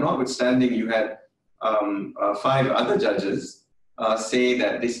court. But notwithstanding, you had 5 other judges say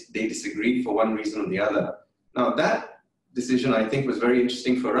that they disagreed for one reason or the other. Now that decision, I think, was very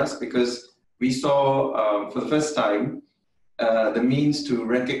interesting for us because we saw for the first time the means to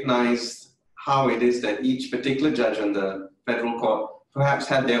recognize how it is that each particular judge on the federal court perhaps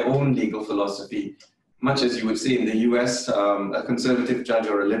had their own legal philosophy, much as you would see in the US, a conservative judge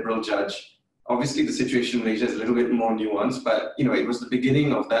or a liberal judge. Obviously, the situation in Malaysia is a little bit more nuanced, but you know, it was the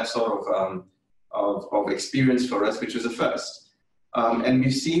beginning of that sort of experience for us, which was a first. And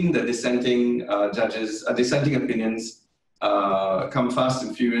we've seen the dissenting dissenting opinions come fast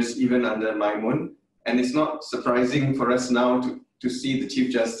and furious, even under Maimun. And it's not surprising for us now to see the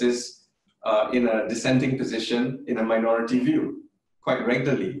Chief Justice in a dissenting position in a minority view quite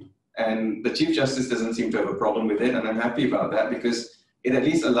regularly. And the Chief Justice doesn't seem to have a problem with it, and I'm happy about that because it at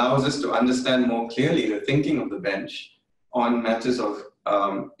least allows us to understand more clearly the thinking of the bench on matters of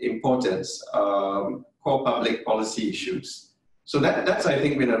importance, core public policy issues. So that's, I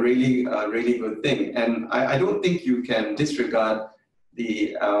think, been a really good thing. And I don't think you can disregard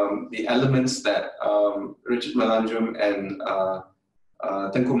the elements that Richard Melandrum and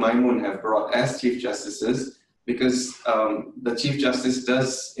Tengku Maimun have brought as Chief Justices, because the Chief Justice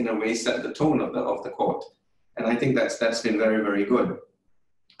does, in a way, set the tone of the court. And I think that's been very, very good.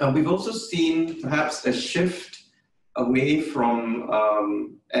 We've also seen perhaps a shift away from,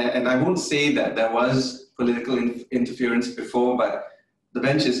 and I won't say that there was political interference before, but the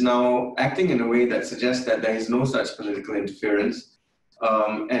bench is now acting in a way that suggests that there is no such political interference.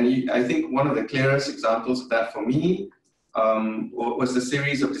 And I think one of the clearest examples of that for me was the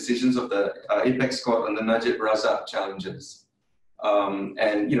series of decisions of the Apex Court on the Najib Razak challenges.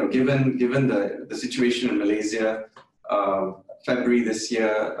 And you know, given the situation in Malaysia, February this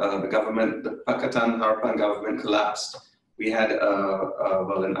year, the Pakatan Harapan government collapsed. We had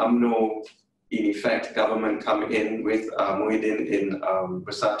an UMNO, in effect, government come in with Muhyiddin in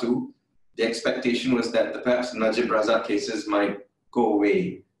Bersatu. The expectation was that perhaps the Najib Razak cases might go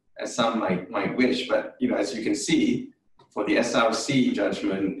away, as some might wish. But you know, as you can see, for the SRC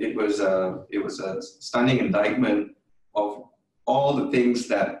judgment, it was a stunning indictment of all the things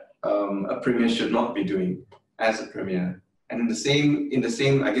that a premier should not be doing as a premier. And in the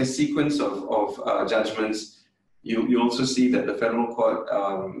same, I guess, sequence of judgments, you also see that the federal court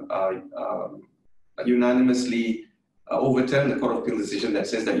unanimously overturned the Court of Appeal decision that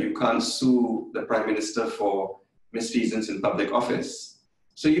says that you can't sue the Prime Minister for misfeasance in public office.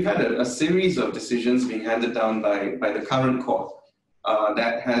 So you've had a series of decisions being handed down by the current court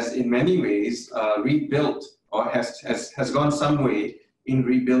that has in many ways rebuilt or has gone some way in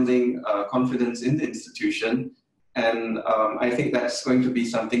rebuilding confidence in the institution. And I think that's going to be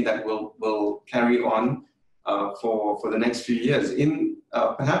something that will carry on for the next few years.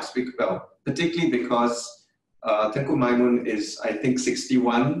 Perhaps, particularly because Tengku Maimun is, I think,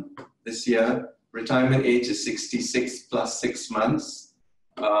 61 this year. Retirement age is 66 plus 6 months.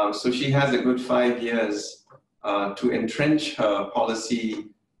 So she has a good 5 years to entrench her policy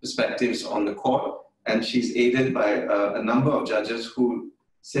perspectives on the court. And she's aided by a number of judges who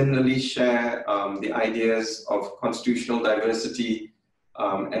similarly share the ideas of constitutional diversity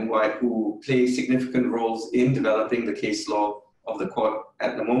and who play significant roles in developing the case law of the court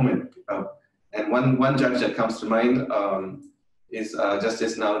at the moment. And one judge that comes to mind is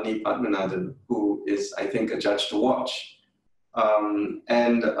Justice Nalini Padmanathan, who is, I think, a judge to watch.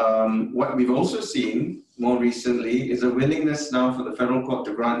 What we've also seen more recently is a willingness now for the federal court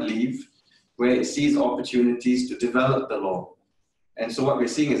to grant leave where it sees opportunities to develop the law. And so what we're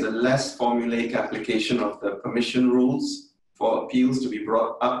seeing is a less formulaic application of the permission rules for appeals to be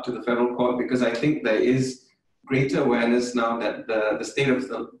brought up to the federal court, because I think there is greater awareness now that the state of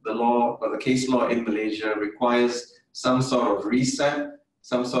the law or the case law in Malaysia requires some sort of reset,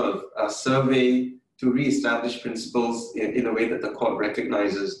 some sort of survey to re-establish principles in a way that the court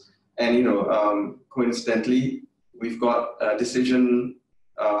recognizes. And, you know, coincidentally, we've got a decision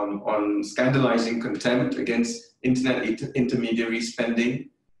on scandalizing contempt against internet intermediary spending.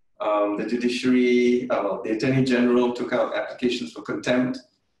 The Judiciary, the Attorney General took out applications for contempt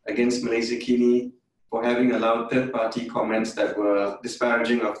against Malaysia Kini for having allowed third-party comments that were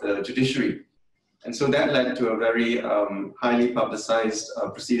disparaging of the judiciary. And so that led to a very highly publicized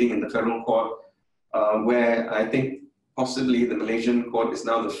proceeding in the federal court, where I think possibly the Malaysian court is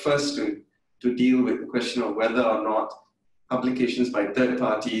now the first to deal with the question of whether or not publications by third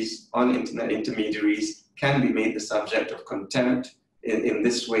parties on internet intermediaries can be made the subject of contempt in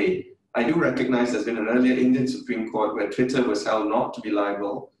this way. I do recognize there's been an earlier Indian Supreme Court where Twitter was held not to be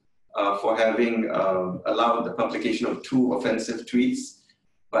liable for having allowed the publication of 2 offensive tweets.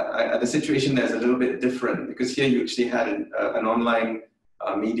 But the situation there is a little bit different, because here you actually had an online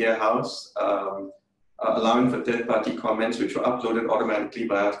media house allowing for third-party comments which were uploaded automatically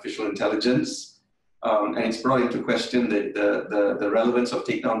by artificial intelligence. And it's brought into question the relevance of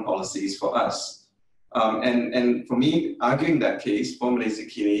takedown policies for us. And for me, arguing that case for Malaysia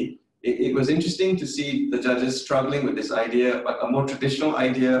Kini, it was interesting to see the judges struggling with this idea, but a more traditional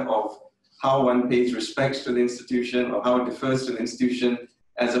idea of how one pays respects to the institution or how it defers to the institution,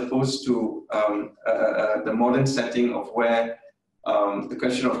 as opposed to the modern setting of where the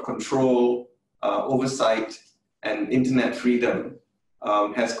question of control, oversight, and internet freedom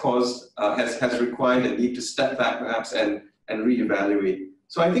has required a need to step back perhaps and reevaluate.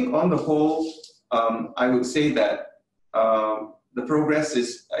 So I think on the whole, I would say that the progress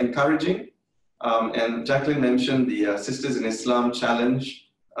is encouraging. And Jaclyn mentioned the Sisters in Islam challenge.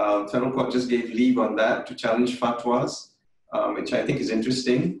 Federal Court just gave leave on that to challenge fatwas, which I think is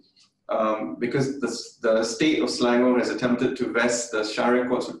interesting, because the state of Selangor has attempted to vest the Sharia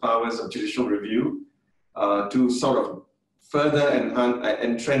courts with powers of judicial review to sort of further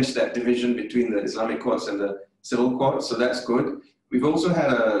entrench that division between the Islamic courts and the civil courts, so that's good. We've also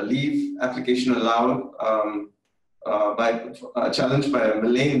had a leave application allowed challenged by a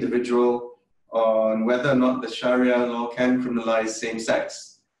Malay individual on whether or not the Sharia law can criminalize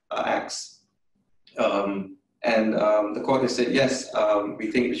same-sex acts. The court has said, yes,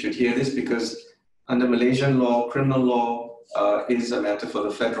 we think we should hear this because under Malaysian law, criminal law is a matter for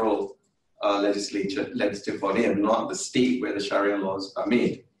the federal legislative body and not the state where the Sharia laws are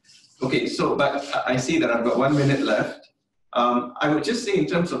made. Okay, so, but I see that I've got 1 minute left. I would just say in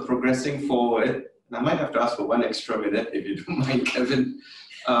terms of progressing forward, and I might have to ask for 1 extra minute if you don't mind, Kevin.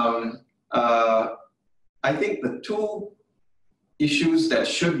 I think the 2 issues that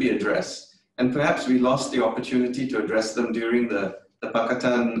should be addressed, and perhaps we lost the opportunity to address them during the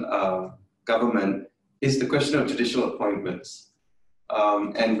Pakatan government, is the question of judicial appointments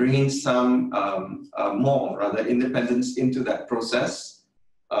and bringing some more independence into that process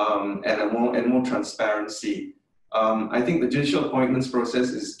and more transparency. I think the judicial appointments process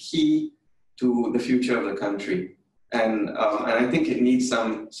is key to the future of the country, and I think it needs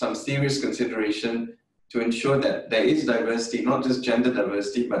some serious consideration to ensure that there is diversity, not just gender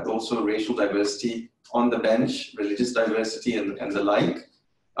diversity, but also racial diversity on the bench, religious diversity, and the like,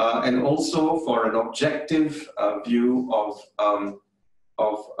 and also for an objective view of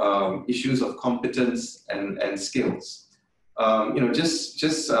issues of competence and skills. Earlier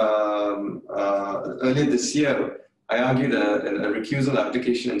this year, I argued a recusal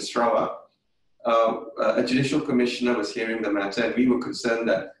application in Sarwar. A judicial commissioner was hearing the matter, and we were concerned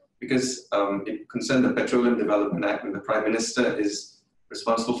that because it concerned the Petroleum Development Act, and the Prime Minister is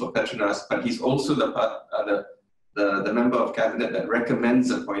responsible for Petronas, but he's also the member of cabinet that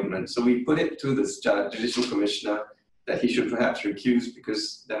recommends appointment. So we put it to this judicial commissioner that he should perhaps recuse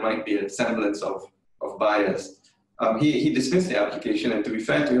because there might be a semblance of bias. He dismissed the application, and to be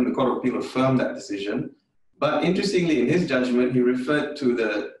fair to him, the Court of Appeal affirmed that decision. But interestingly, in his judgment, he referred to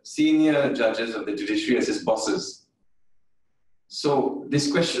the senior judges of the judiciary as his bosses. So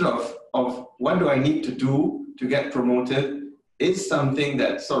this question of what do I need to do to get promoted is something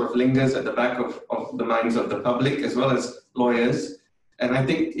that sort of lingers at the back of the minds of the public as well as lawyers. And I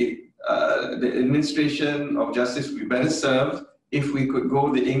think the administration of justice would be better served if we could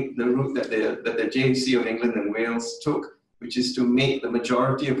go the route that the JHC of England and Wales took, which is to make the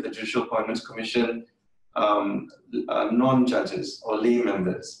majority of the Judicial Appointments Commission non-judges or lay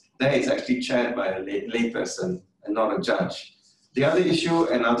members. There it's actually chaired by a lay person and not a judge. The other issue,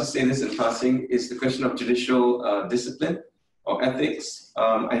 and I'll just say this in passing, is the question of judicial discipline or ethics.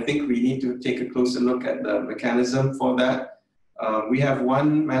 I think we need to take a closer look at the mechanism for that. We have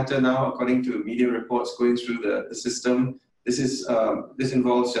one matter now, according to media reports, going through the system. This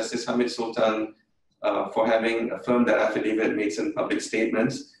involves Justice Hamid Sultan for having affirmed that affidavit, made some public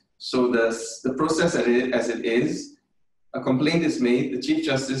statements. So the process as it is, a complaint is made, the Chief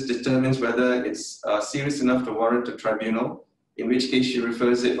Justice determines whether it's serious enough to warrant a tribunal, in which case she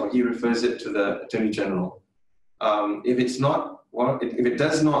refers it or he refers it to the Attorney General. If it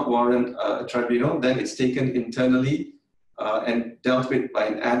does not warrant a tribunal, then it's taken internally and dealt with by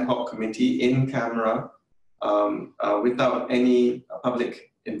an ad hoc committee in camera without any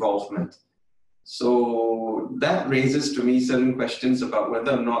public involvement. So that raises to me certain questions about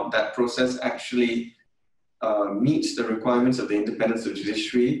whether or not that process actually meets the requirements of the independence of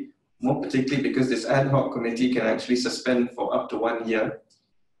judiciary, more particularly because this ad hoc committee can actually suspend for up to 1 year.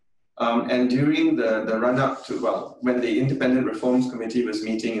 And during the run-up to, well, when the Independent Reforms Committee was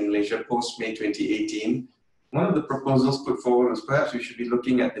meeting in Malaysia post-May 2018, one of the proposals put forward was perhaps we should be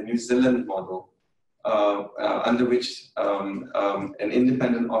looking at the New Zealand model, under which an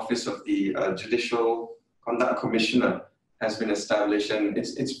independent office of the Judicial Conduct Commissioner has been established, and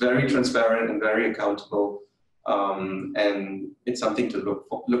it's very transparent and very accountable, and it's something to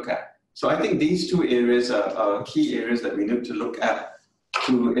look at. So I think these two areas are key areas that we need to look at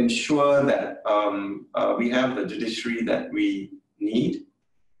to ensure that we have the judiciary that we need.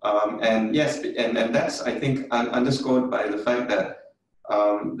 And yes, and that's, I think, underscored by the fact that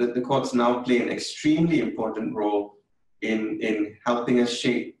the courts now play an extremely important role in helping us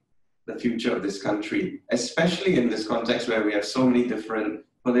shape the future of this country, especially in this context where we have so many different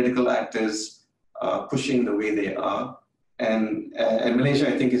political actors pushing the way they are. And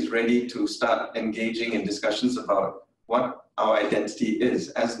Malaysia, I think, is ready to start engaging in discussions about what our identity is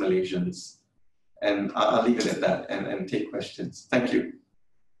as Malaysians. And I'll leave it at that and take questions. Thank you.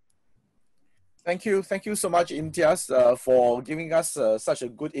 Thank you so much, Imtiaz, for giving us such a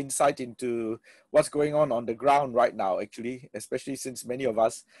good insight into what's going on the ground right now, actually, especially since many of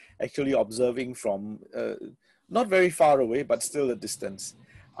us actually observing from not very far away, but still a distance.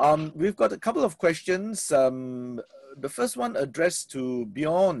 We've got a couple of questions. The first one addressed to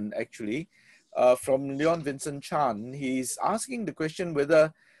Bjorn, actually, from Leon Vincent Chan. He's asking the question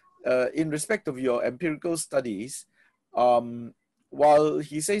whether, in respect of your empirical studies, while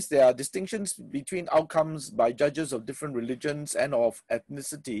he says there are distinctions between outcomes by judges of different religions and of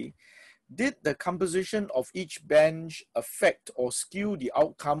ethnicity, did the composition of each bench affect or skew the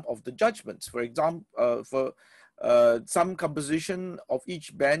outcome of the judgments? For example, some composition of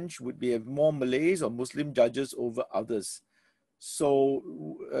each bench would be more Malays or Muslim judges over others. So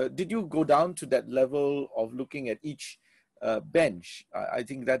did you go down to that level of looking at each bench? I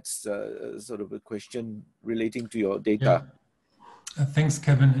think that's sort of a question relating to your data. Yeah. Thanks,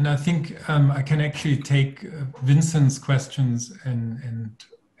 Kevin. And I think I can actually take Vincent's questions and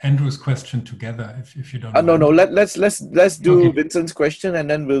Andrew's question together, if you don't mind. No. Let's do Okay. Vincent's question, and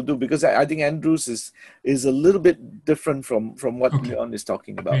then we'll do, because I think Andrew's is a little bit different from what Okay. Leon is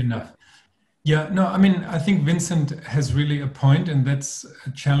talking about. Fair enough. Yeah, no, I mean, I think Vincent has really a point, and that's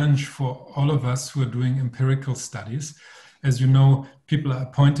a challenge for all of us who are doing empirical studies. As you know, people are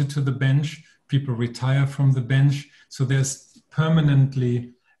appointed to the bench, people retire from the bench, so there's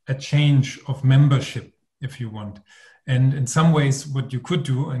permanently a change of membership, if you want. And in some ways, what you could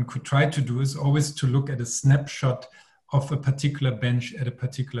do and could try to do is always to look at a snapshot of a particular bench at a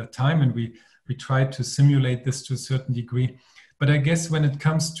particular time. And we try to simulate this to a certain degree. But I guess when it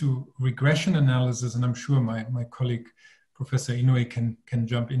comes to regression analysis, and I'm sure my colleague, Professor Inoue, can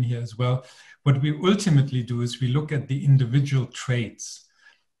jump in here as well, what we ultimately do is we look at the individual traits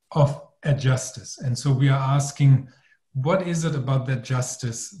of a justice. And so we are asking, what is it about that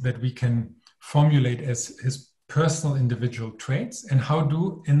justice that we can formulate as his personal individual traits, and how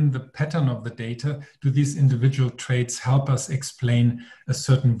do, in the pattern of the data, do these individual traits help us explain a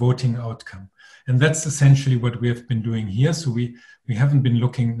certain voting outcome? And that's essentially what we have been doing here. So we haven't been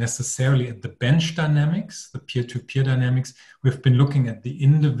looking necessarily at the bench dynamics, the peer-to-peer dynamics. We've been looking at the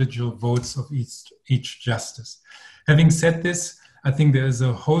individual votes of each justice. Having said this, I think there is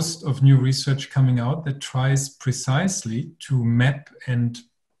a host of new research coming out that tries precisely to map and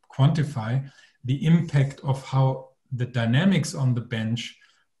quantify the impact of how the dynamics on the bench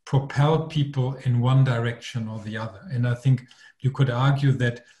propel people in one direction or the other. And I think you could argue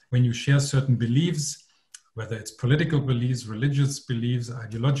that when you share certain beliefs, whether it's political beliefs, religious beliefs,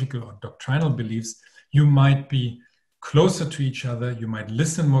 ideological or doctrinal beliefs, you might be closer to each other, you might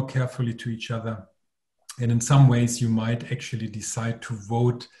listen more carefully to each other, and in some ways you might actually decide to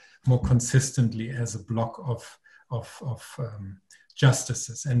vote more consistently as a block of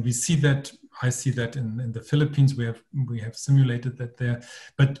justices. And we see that, I see that in the Philippines. We have simulated that there,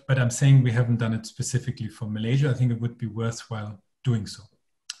 but I'm saying we haven't done it specifically for Malaysia. I think it would be worthwhile doing so.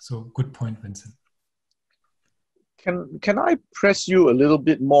 So good point, Vincent. Can I press you a little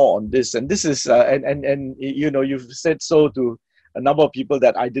bit more on this? And this is and you know, you've said so to a number of people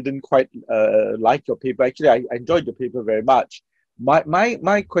that I didn't quite like your paper. Actually, I enjoyed your paper very much.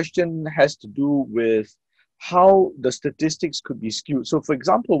 My question has to do with how the statistics could be skewed. So, for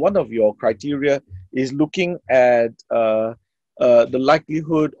example, one of your criteria is looking at the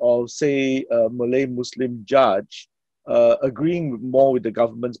likelihood of, say, a Malay Muslim judge agreeing more with the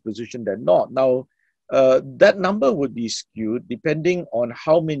government's position than not. Now, that number would be skewed depending on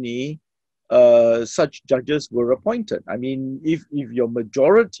how many such judges were appointed. I mean, if your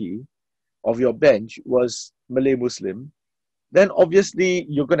majority of your bench was Malay Muslim, then obviously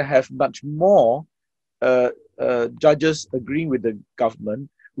you're going to have much more judges agreeing with the government,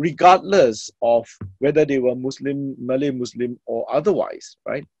 regardless of whether they were Muslim, Malay Muslim, or otherwise,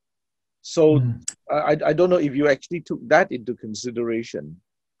 right? So I don't know if you actually took that into consideration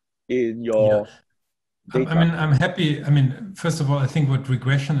in your data. I mean, I'm happy. I mean, first of all, I think what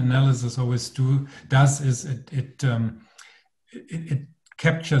regression analysis always does is it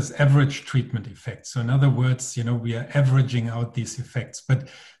captures average treatment effects. So in other words, you know, we are averaging out these effects. But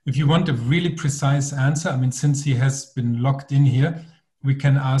if you want a really precise answer, I mean, since he has been locked in here, we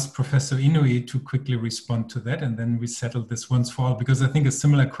can ask Professor Inouye to quickly respond to that, and then we settle this once for all, because I think a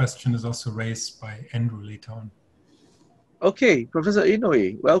similar question is also raised by Andrew later on. Okay, Professor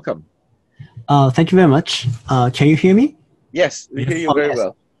Inouye, welcome. Thank you very much. Can you hear me? Yes, we hear you very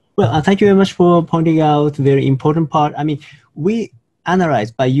well. Well, thank you very much for pointing out the very important part. I mean, we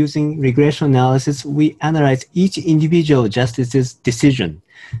analyze by using regression analysis, we analyze each individual justice's decision.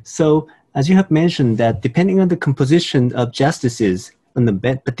 So as you have mentioned that depending on the composition of justices on the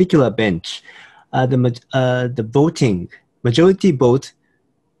particular bench, the voting, majority vote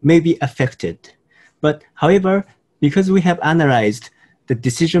may be affected. But however, because we have analyzed the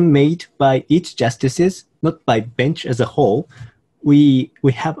decision made by each justices, not by bench as a whole, we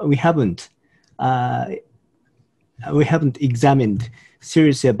haven't examined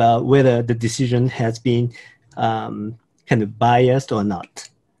seriously about whether the decision has been kind of biased or not.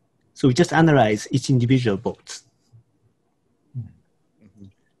 So we just analyze each individual votes.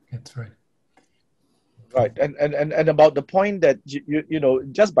 That's right. Right, and about the point that you know,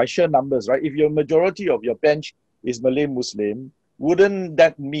 just by sheer numbers, right? If your majority of your bench is Malay Muslim, wouldn't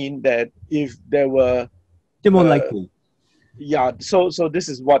that mean that if there were they're more likely? Yeah, so this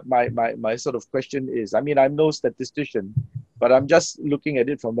is what my sort of question is. I mean, I'm no statistician, but I'm just looking at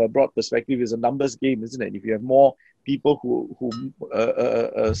it from a broad perspective. It's a numbers game, isn't it? If you have more people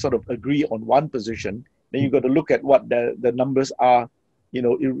who sort of agree on one position, then you've got to look at what the numbers are, you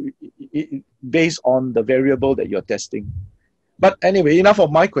know, based on the variable that you're testing. But anyway, enough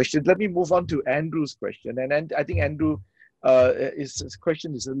of my questions. Let me move on to Andrew's question. And I think Andrew, his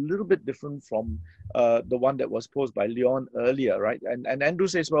question is a little bit different from the one that was posed by Leon earlier, right? And Andrew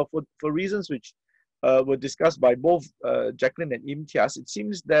says, well, for reasons which were discussed by both Jaclyn and Imtiaz, it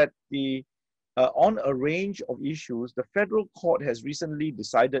seems that on a range of issues, the federal court has recently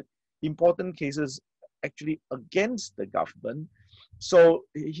decided important cases actually against the government. So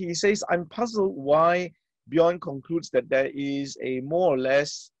he says, I'm puzzled why Bjorn concludes that there is a more or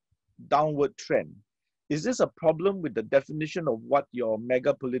less downward trend. Is this a problem with the definition of what your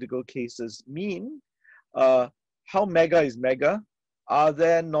mega political cases mean? How mega is mega? Are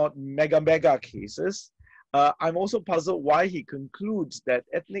there not mega cases? I'm also puzzled why he concludes that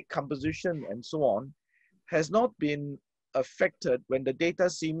ethnic composition and so on has not been affected when the data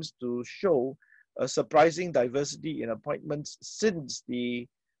seems to show a surprising diversity in appointments since the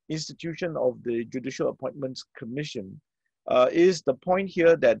institution of the Judicial Appointments Commission. Is the point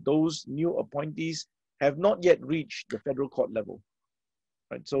here that those new appointees have not yet reached the federal court level?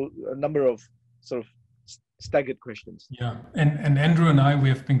 Right. So a number of sort of staggered questions. Yeah, and Andrew and I, we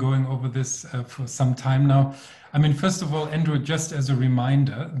have been going over this for some time now. I mean, first of all, Andrew, just as a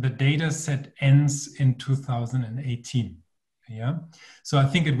reminder, the data set ends in 2018. Yeah, so I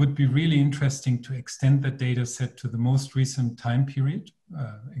think it would be really interesting to extend that data set to the most recent time period,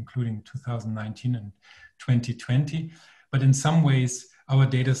 including 2019 and 2020. But in some ways, our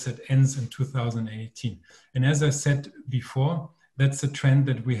data set ends in 2018. And as I said before, That's a trend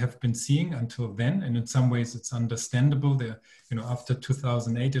that we have been seeing until then, and in some ways it's understandable. There, after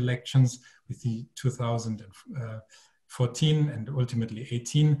 2008 elections, with the 2014 and ultimately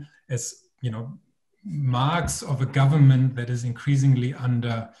 18 as marks of a government that is increasingly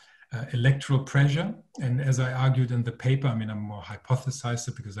under electoral pressure. And as I argued in the paper, I'm more hypothesized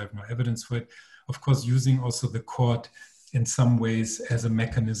it because I have no evidence for it, of course, using also the court in some ways as a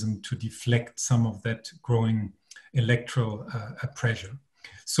mechanism to deflect some of that growing electoral pressure.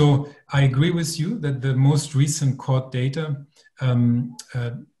 So I agree with you that the most recent court data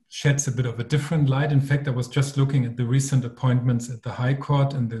sheds a bit of a different light. In fact, I was just looking at the recent appointments at the High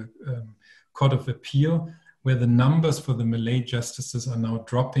Court and the Court of Appeal, where the numbers for the Malay justices are now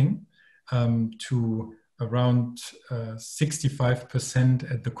dropping to around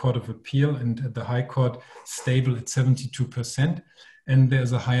 65% at the Court of Appeal, and at the High Court stable at 72%. And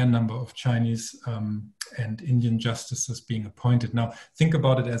there's a higher number of Chinese and Indian justices being appointed. Now, think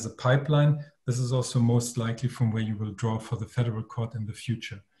about it as a pipeline. This is also most likely from where you will draw for the federal court in the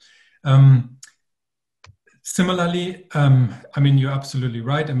future. Similarly, you're absolutely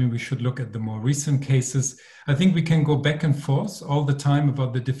right. We should look at the more recent cases. I think we can go back and forth all the time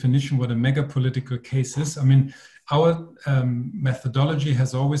about the definition, what a mega political case is. Our methodology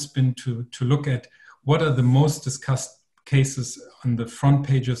has always been to look at what are the most discussed cases on the front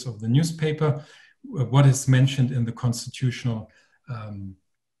pages of the newspaper, what is mentioned in the constitutional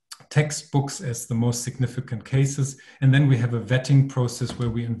textbooks as the most significant cases. And then we have a vetting process where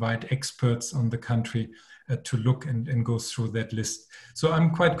we invite experts on the country to look and go through that list. So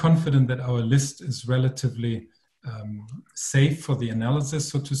I'm quite confident that our list is relatively safe for the analysis,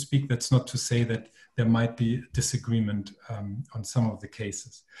 so to speak. That's not to say that there might be disagreement on some of the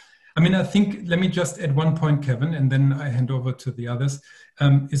cases. I think, let me just add one point, Kevin, and then I hand over to the others,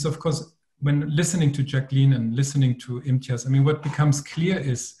 is of course, when listening to Jaclyn and listening to Imtiaz, what becomes clear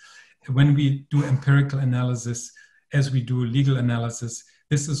is when we do empirical analysis, as we do legal analysis,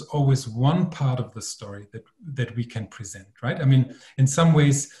 this is always one part of the story that we can present, right? In some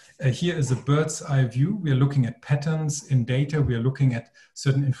ways, here is a bird's eye view. We are looking at patterns in data. We are looking at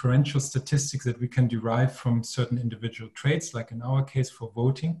certain inferential statistics that we can derive from certain individual traits, like in our case for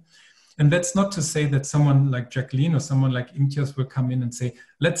voting. And that's not to say that someone like Jaclyn or someone like Imtiaz will come in and say,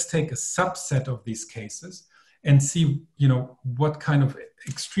 let's take a subset of these cases and see, what kind of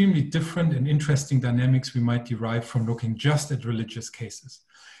extremely different and interesting dynamics we might derive from looking just at religious cases.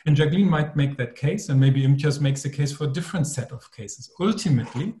 And Jaclyn might make that case, and maybe Imtiaz makes a case for a different set of cases.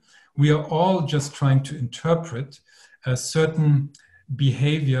 Ultimately, we are all just trying to interpret certain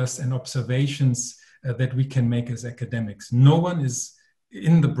behaviors and observations that we can make as academics. No one is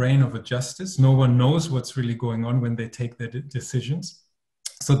in the brain of a justice. No one knows what's really going on when they take their decisions.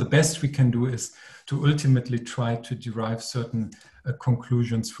 So the best we can do is to ultimately try to derive certain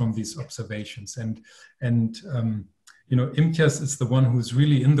conclusions from these observations. And Imtiaz is the one who's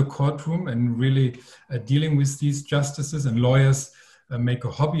really in the courtroom and really dealing with these justices, and lawyers make a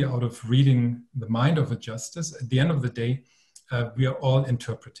hobby out of reading the mind of a justice. At the end of the day, we are all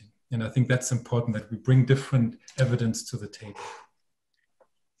interpreting. And I think that's important, that we bring different evidence to the table.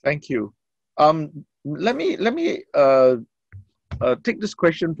 Thank you. Let me take this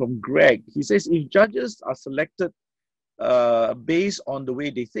question from Greg. He says, if judges are selected based on the way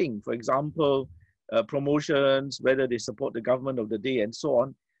they think, for example, promotions, whether they support the government of the day and so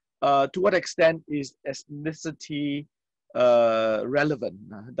on, to what extent is ethnicity relevant?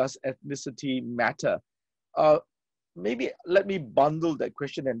 Does ethnicity matter? Maybe let me bundle that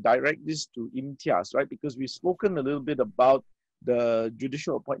question and direct this to Imtiaz, right? Because we've spoken a little bit about the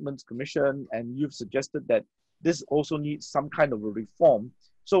Judicial Appointments Commission, and you've suggested that this also needs some kind of a reform.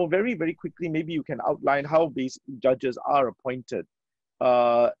 So very, very quickly, maybe you can outline how basically judges are appointed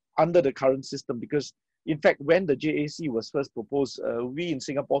under the current system. Because in fact, when the JAC was first proposed, we in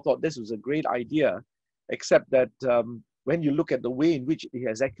Singapore thought this was a great idea, except that when you look at the way in which it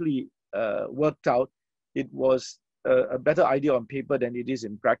has actually worked out, it was a better idea on paper than it is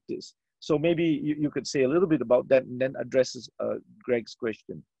in practice. So maybe you could say a little bit about that and then addresses Greg's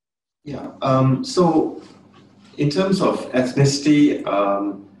question. Yeah, so in terms of ethnicity,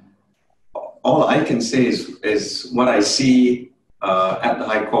 all I can say is what I see at the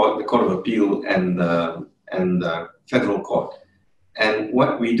High Court, the Court of Appeal, and the Federal Court. And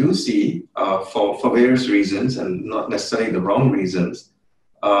what we do see, for various reasons, and not necessarily the wrong reasons,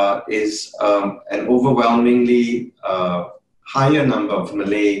 is an overwhelmingly higher number of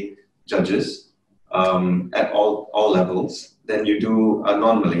Malay judges at all levels than you do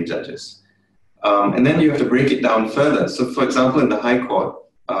non-Malay judges. And then you have to break it down further. So for example, in the High Court,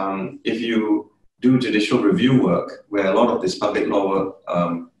 if you do judicial review work, where a lot of this public law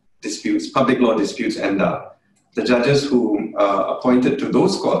disputes end up. The judges who are appointed to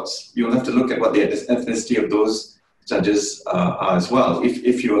those courts, you'll have to look at what the ethnicity of those judges are as well,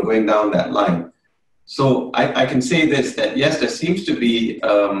 if you are going down that line. So I can say this, that yes, there seems to be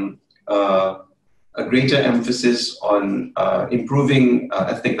a greater emphasis on improving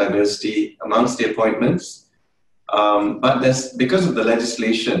ethnic diversity amongst the appointments. But because of the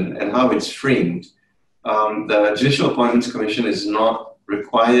legislation and how it's framed, the Judicial Appointments Commission is not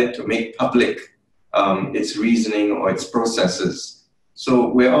required to make public its reasoning or its processes. So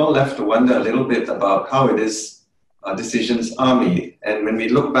we're all left to wonder a little bit about how it is decisions are made. And when we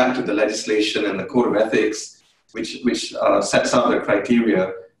look back to the legislation and the Code of Ethics, which sets out the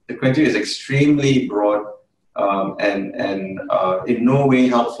criteria is extremely broad and in no way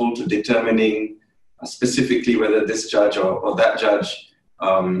helpful to determining specifically whether this judge or that judge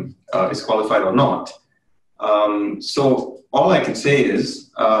is qualified or not. So all I can say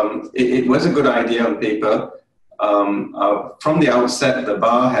is it was a good idea on paper. From the outset, the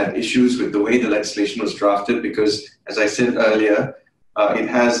bar had issues with the way the legislation was drafted because, as I said earlier,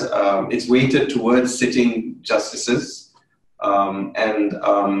 it's weighted towards sitting justices.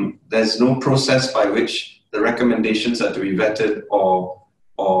 There's no process by which the recommendations are to be vetted or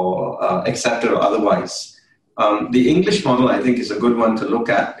accepted or otherwise. The English model, I think, is a good one to look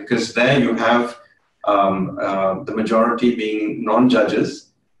at because there you have the majority being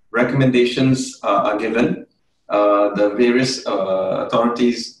non-judges. Recommendations are given. The various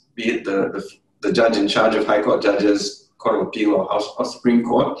authorities, be it the judge in charge of High Court judges, Court of Appeal or Supreme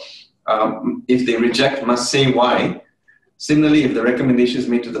Court, if they reject, must say why. Similarly, if the recommendation is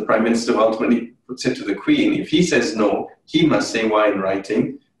made to the Prime Minister, who ultimately puts it to the Queen, if he says no, he must say why in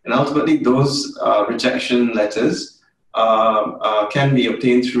writing. And ultimately, those rejection letters can be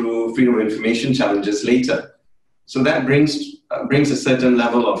obtained through freedom of information challenges later. So that brings a certain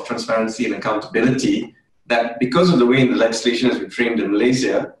level of transparency and accountability that, because of the way the legislation has been framed in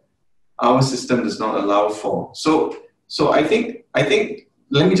Malaysia, our system does not allow for. So I think,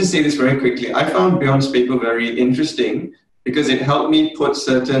 let me just say this very quickly. I found Bjorn's paper very interesting because it helped me put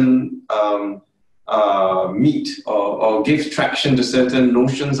certain meat or give traction to certain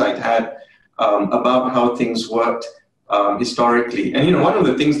notions I'd had about how things worked historically. And one of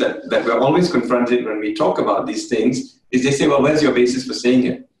the things that we're always confronted when we talk about these things is they say, well, where's your basis for saying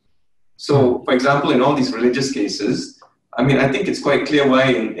it? So, for example, in all these religious cases, I think it's quite clear why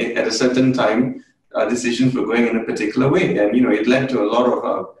at a certain time decisions were going in a particular way. And, it led to a lot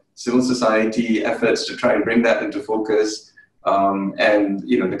of civil society efforts to try and bring that into focus. And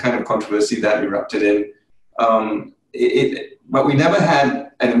the kind of controversy that erupted in. But we never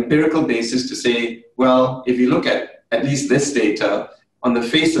had an empirical basis to say, well, if you look at least this data, on the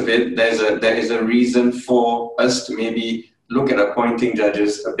face of it, there is a reason for us to maybe look at appointing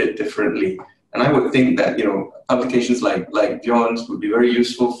judges a bit differently. And I would think that publications like Bjorn's would be very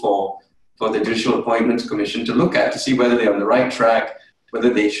useful for the Judicial Appointments Commission to look at, to see whether they're on the right track,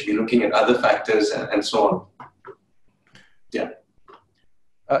 whether they should be looking at other factors and so on. Yeah.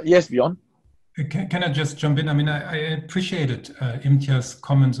 Yes, Bjorn. Can I just jump in? I appreciated Imtiaz's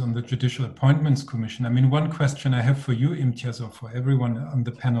comments on the Judicial Appointments Commission. One question I have for you, Imtiaz, or for everyone on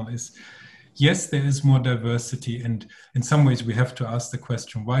the panel is, yes, there is more diversity, and in some ways we have to ask the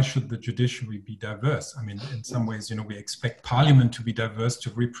question, why should the judiciary be diverse? In some ways, we expect Parliament to be diverse to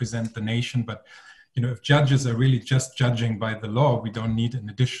represent the nation, but if judges are really just judging by the law, we don't need an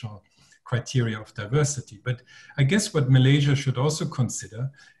additional criteria of diversity. But I guess what Malaysia should also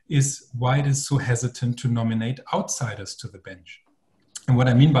consider is why it is so hesitant to nominate outsiders to the bench. And what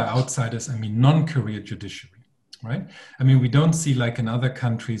I mean by outsiders, non-career judiciary, right? We don't see, like in other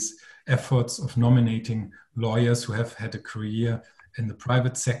countries, efforts of nominating lawyers who have had a career in the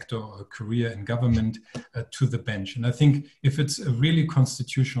private sector or a career in government to the bench. And I think if it's a really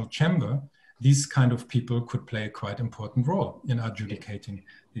constitutional chamber, these kind of people could play a quite important role in adjudicating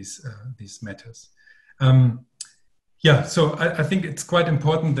these matters. So I think it's quite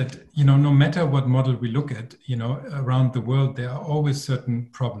important that, no matter what model we look at, around the world, there are always certain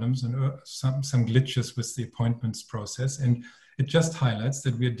problems and some glitches with the appointments process. And it just highlights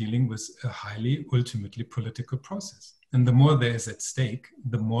that we are dealing with a highly, ultimately political process. And the more there is at stake,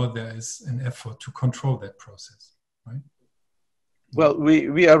 the more there is an effort to control that process, right? Well,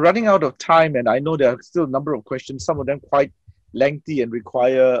 we are running out of time, and I know there are still a number of questions, some of them quite lengthy and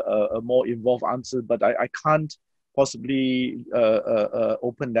require a more involved answer, but I can't possibly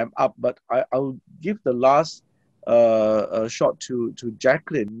open them up. But I'll give the last shot to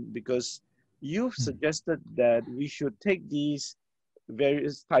Jaclyn, because you've suggested that we should take these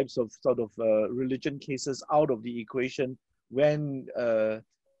various types of sort of religion cases out of the equation when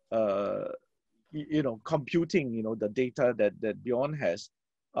computing the data that Bjorn has.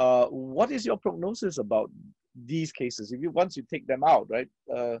 What is your prognosis about these cases once you take them out, right?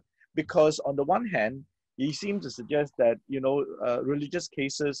 Because on the one hand, he seems to suggest that religious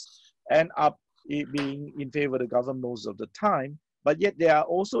cases end up being in favor of the government most of the time, but yet there are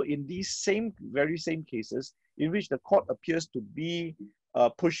also in these very same cases in which the court appears to be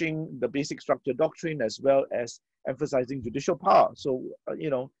pushing the basic structure doctrine as well as emphasizing judicial power. So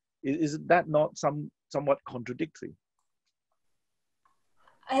is that not somewhat contradictory?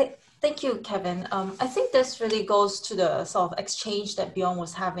 Thank you, Kevin. I think this really goes to the sort of exchange that Bjorn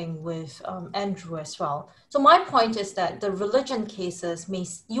was having with Andrew as well. So my point is that the religion cases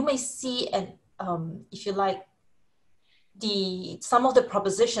you may see, and if you like, some of the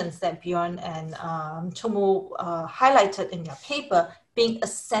propositions that Bjorn and Tomo highlighted in their paper being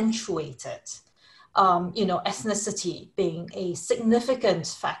accentuated. Ethnicity being a significant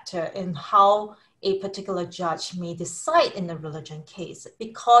factor in how a particular judge may decide in a religion case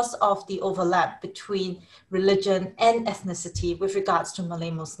because of the overlap between religion and ethnicity with regards to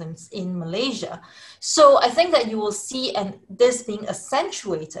Malay Muslims in Malaysia. So I think that you will see this being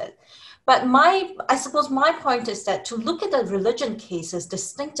accentuated. But I suppose my point is that to look at the religion cases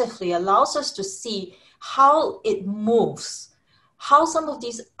distinctively allows us to see how it moves, how some of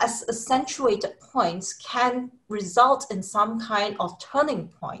these accentuated points can result in some kind of turning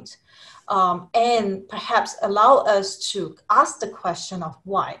point, and perhaps allow us to ask the question of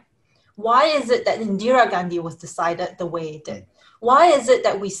why. Why is it that Indira Gandhi was decided the way it did? Why is it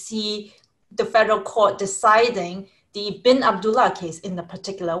that we see the federal court deciding the Bin Abdullah case in a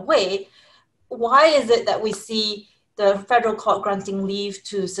particular way? Why is it that we see the federal court granting leave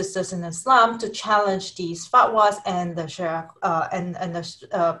to sisters in Islam to challenge these fatwas and the Sharia and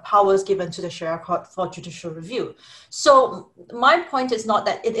the powers given to the Sharia court for judicial review? So my point is not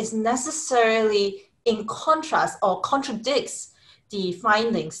that it is necessarily in contrast or contradicts the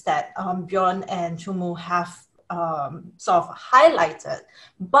findings that Bjorn and Chumu have sort of highlighted,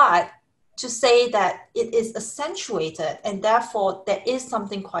 but to say that it is accentuated and therefore there is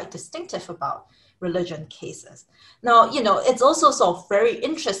something quite distinctive about religion cases. Now, it's also sort of very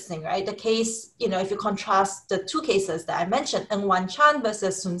interesting, right? The case, if you contrast the two cases that I mentioned, Ng Wan Chan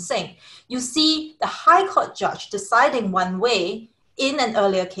versus Sun Sing, you see the High Court judge deciding one way in an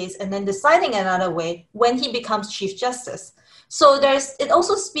earlier case and then deciding another way when he becomes Chief Justice. So it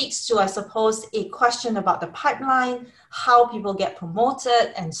also speaks to, I suppose, a question about the pipeline, how people get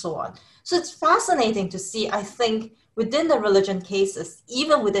promoted and so on. So it's fascinating to see, I think, within the religion cases,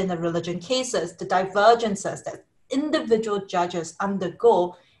 even within the religion cases, the divergences that individual judges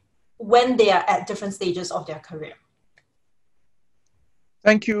undergo when they are at different stages of their career.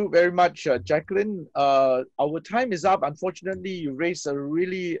 Thank you very much, Jaclyn. Our time is up. Unfortunately, you raised a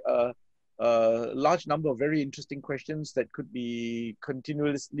really large number of very interesting questions that could be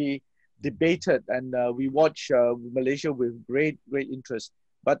continuously debated, and we watch Malaysia with great interest.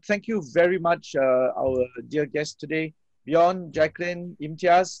 But thank you very much, our dear guests today, Bjorn, Jaclyn,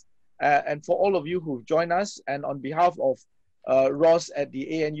 Imtiaz, and for all of you who've joined us. And on behalf of Ross at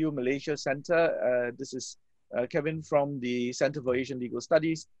the ANU Malaysia Center, this is Kevin from the Center for Asian Legal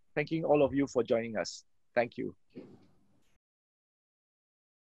Studies, thanking all of you for joining us. Thank you.